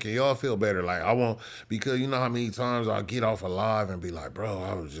and making y'all feel better. Like, I want, because you know how many times I get off a live and be like, bro,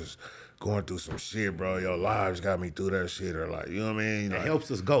 I was just going through some shit, bro. Your lives got me through that shit, or like, you know what I mean? It Like,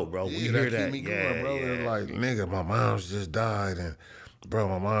 helps us go, bro. yeah, We hear that. keep me going, bro. It's like, nigga, my mom's just died, and bro,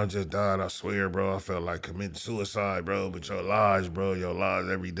 my mom just died. I swear, bro, I felt like committing suicide, bro. But your lies, bro, your lies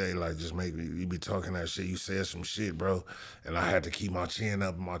every day, like, just make me. You be talking that shit. You said some shit, bro, and I had to keep my chin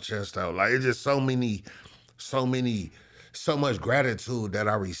up and my chest out. Like, it's just so much gratitude that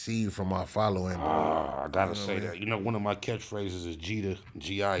I received from my following, bro. I gotta say that. You know, one of my catchphrases is GITA,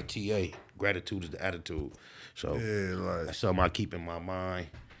 G-I-T-A. Gratitude is the attitude. So Yeah, like, that's something I keep in my mind.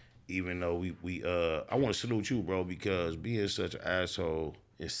 Even though I want to salute you, bro, because being such an asshole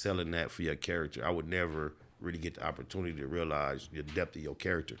and selling that for your character, I would never really get the opportunity to realize the depth of your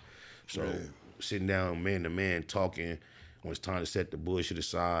character. So sitting down man to man talking when it's time to set the bullshit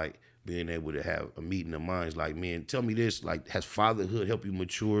aside, being able to have a meeting of minds like, man, tell me this, like, has fatherhood helped you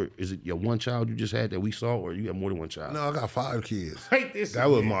mature? Is it your one child you just had that we saw, or you have more than one child? no, I got 5 kids. Hate this. That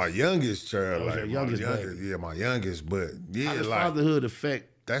was my youngest child. That was like, your youngest my baby. Yeah, my youngest. But yeah, How does like, fatherhood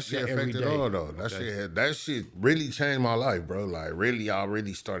affect that shit every affected day? all though. That shit really changed my life, bro. Like, really, I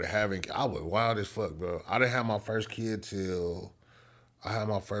really started having. I was wild as fuck, bro. I didn't have my first kid till I had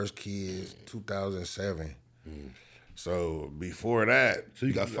my first kid 2007. So before that, So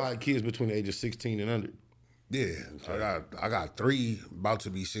you got 5 kids between the ages 16 and under. yeah, I got 3 about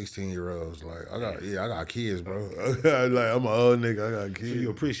to be 16-year-olds. Like, I got kids, bro. Like, I'm an old nigga. I got kids. So you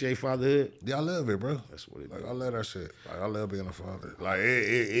appreciate fatherhood? Yeah, I love it, bro. That's what it Like, is. I love that shit. Like, I love being a father. Like,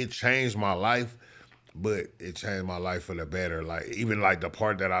 it changed my life, but it changed my life for the better. Like, even like the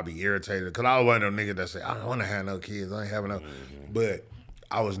part that I be irritated, cause I was one of them niggas that say, I don't want to have no kids. I ain't having no. But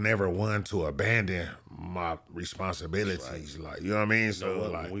I was never one to abandon my responsibilities. Like, you know what I mean? So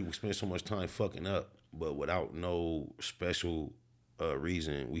like, we spend so much time fucking up, but without no special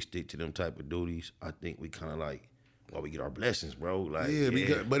reason, we stick to them type of duties. I think we kind of like, well, we get our blessings, bro. Like,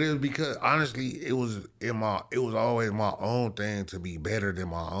 but it was because honestly, it was always my own thing to be better than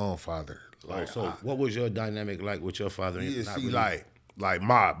my own father. Like, what was your dynamic like with your father? yeah, Not see, really- like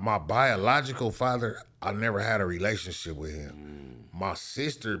my biological father, I never had a relationship with him. My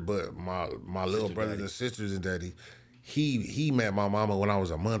sister, but my little brothers and sisters and daddy, he met my mama when I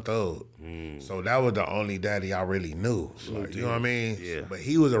was a month old. So that was the only daddy I really knew. Like, you know what I mean? Yeah. But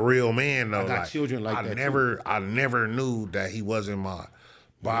he was a real man though. I got children like that, too. I never knew that he wasn't my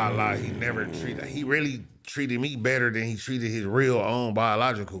biological. He really treated me better than he treated his real own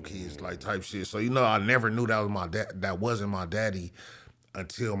biological kids, like, type shit. So, you know, I never knew that was my that wasn't my daddy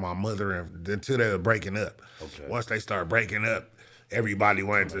until my mother until they were breaking up. Okay. Once they start breaking up, everybody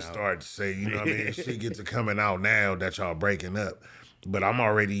wanted to start to say, you know what I mean? Shit gets to coming out now that y'all breaking up. But I'm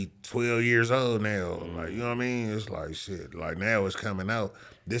already 12 years old now. Like, you know what I mean? It's like, shit. Like, now it's coming out.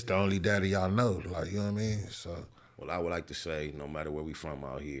 This the only daddy y'all know. Like, you know what I mean? So, Well, I would like to say, no matter where we from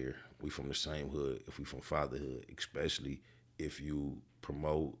out here, we from the same hood. If we from fatherhood, especially if you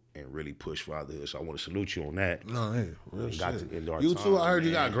promote and really push fatherhood. So I want to salute you on that. No, hey, real Got shit. to end our You time, too. I heard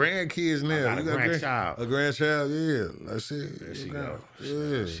you man. got grandkids now. I got you a grandchild. A grandchild, yeah. That's it. There she Okay. go.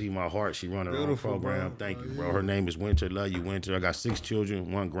 Yeah. She my heart. She run her Beautiful, own program. bro. Thank you, bro. Her name is Winter. Love you, Winter. I got 6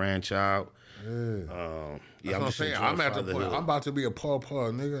 children, 1 grandchild. Yeah. Yeah, That's what I'm saying. I'm at the point. I'm about to be a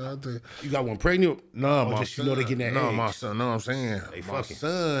pawpaw, nigga. I think. You got one pregnant? No, Or my just son. you know they getting that no, eggs? my son. No, I'm saying They my fucking.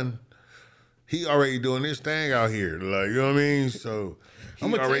 son. He already doing this thing out here, like you know what I mean. So he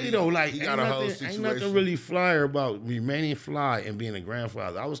I'm gonna tell already, you though, like he ain't got a whole nothing, ain't situation. nothing really flyer about remaining fly and being a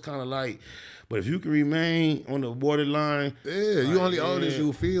grandfather. I was kind of like, but if you can remain on the borderline, Yeah, you like, only old as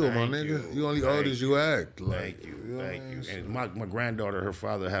you feel, my thank nigga. you. You only Thank old as you act. Like, Thank you, know what I thank mean? you. And my granddaughter, her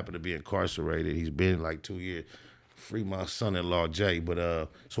father happened to be incarcerated. He's been like 2 years. Free my son-in-law Jay, but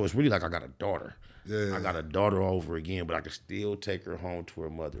so it's really like I got a daughter. Yeah. I got a daughter over again, but I can still take her home to her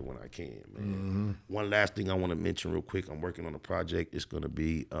mother when I can, man. One last thing I want to mention real quick. I'm working on a project. It's gonna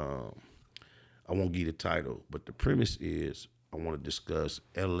be I won't give you the title, but the premise is I want to discuss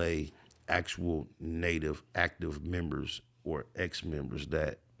LA actual native active members or ex-members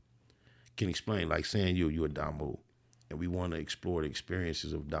that can explain, like saying you're a Damu, and we want to explore the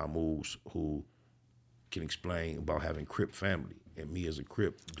experiences of Damus who can explain about having Crip family and me as a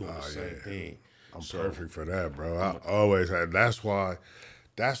Crip doing the same thing. I'm perfect for that, bro. I always had. That's why.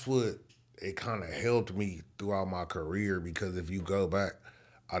 That's what it kind of helped me throughout my career, because if you go back,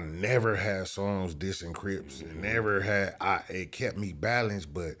 I never had songs dissing Crips. Never had. It kept me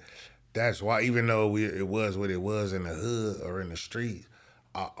balanced, but that's why, even though it was what it was in the hood or in the streets,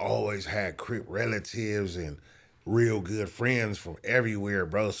 I always had Crip relatives and real good friends from everywhere,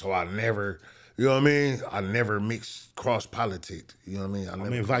 bro. So I never. You know what I mean? I never mixed cross politics. You know what I mean? I'm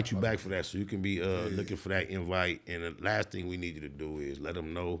gonna invite you back for that, so you can be looking for that invite. And the last thing we need you to do is let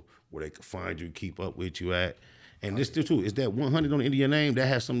them know where they can find you, keep up with you at. And this too, is that 100 on the end of your name? That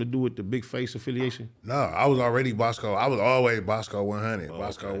has something to do with the Big Face affiliation? No, I was already Boskoe. I was always Boskoe100.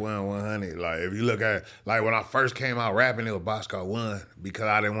 Boskoe100. Like, if you look at, like, when I first came out rapping, it was Boskoe1, because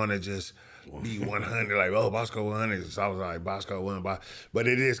I didn't want to just be 100, like, oh, Boskoe100. So I was like, Boskoe1. But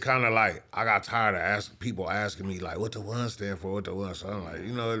it is kind of like, I got tired of people asking me, like, what the 1 stand for, what the 1? So I'm like,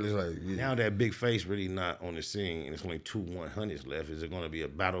 you know, it's like, yeah. Now that Big Face really not on the scene and it's only 2 100s left, is it going to be a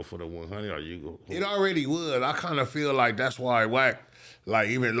battle for the 100? Or you? It already was. I kind of feel like that's why Wack, like,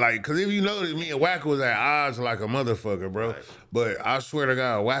 even, like, because if you notice, me and Wack was at odds like a motherfucker, bro. Right. But I swear to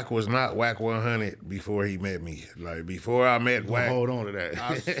God, Wack was not Wack 100 before he met me. Like, before I met Wack. Hold on to that.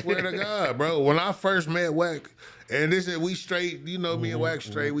 I swear to God, bro. When I first met Wack, and this is, we straight, you know, me and Wack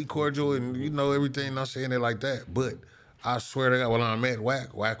straight, we cordial, and you know everything, not saying it like that. But I swear to God, when I met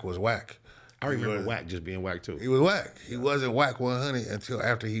Wack, Wack was Wack. I remember Wack just being Wack too. He was Wack. He wasn't Wack 100 until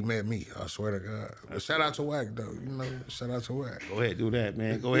after he met me. I swear to God. But shout out to Wack though. You know, shout out to Wack. Go ahead, do that,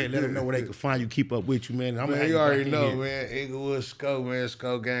 man. Go ahead, let them know where they can find you, keep up with you, man. I'm Man, you already know, man. Inglewood Sko, man.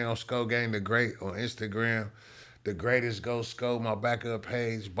 Sko Gang on Sko Gang the Great on Instagram. The Greatest Go Sko, my backup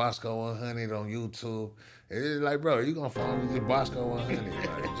page. Boskoe100 on YouTube. It's like, bro, you gonna find me just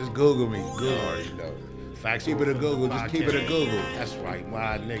Boskoe100. Like, just Google me. Google. already know. Facts. Keep it a Google. Just keep it a Google. That's right,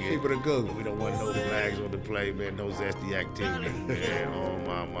 my nigga. Keep it a Google. We don't want no flags on the play, man. No zesty activity, man. Oh,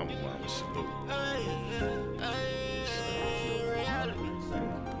 my mama, salute.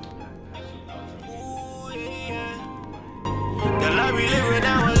 The life we live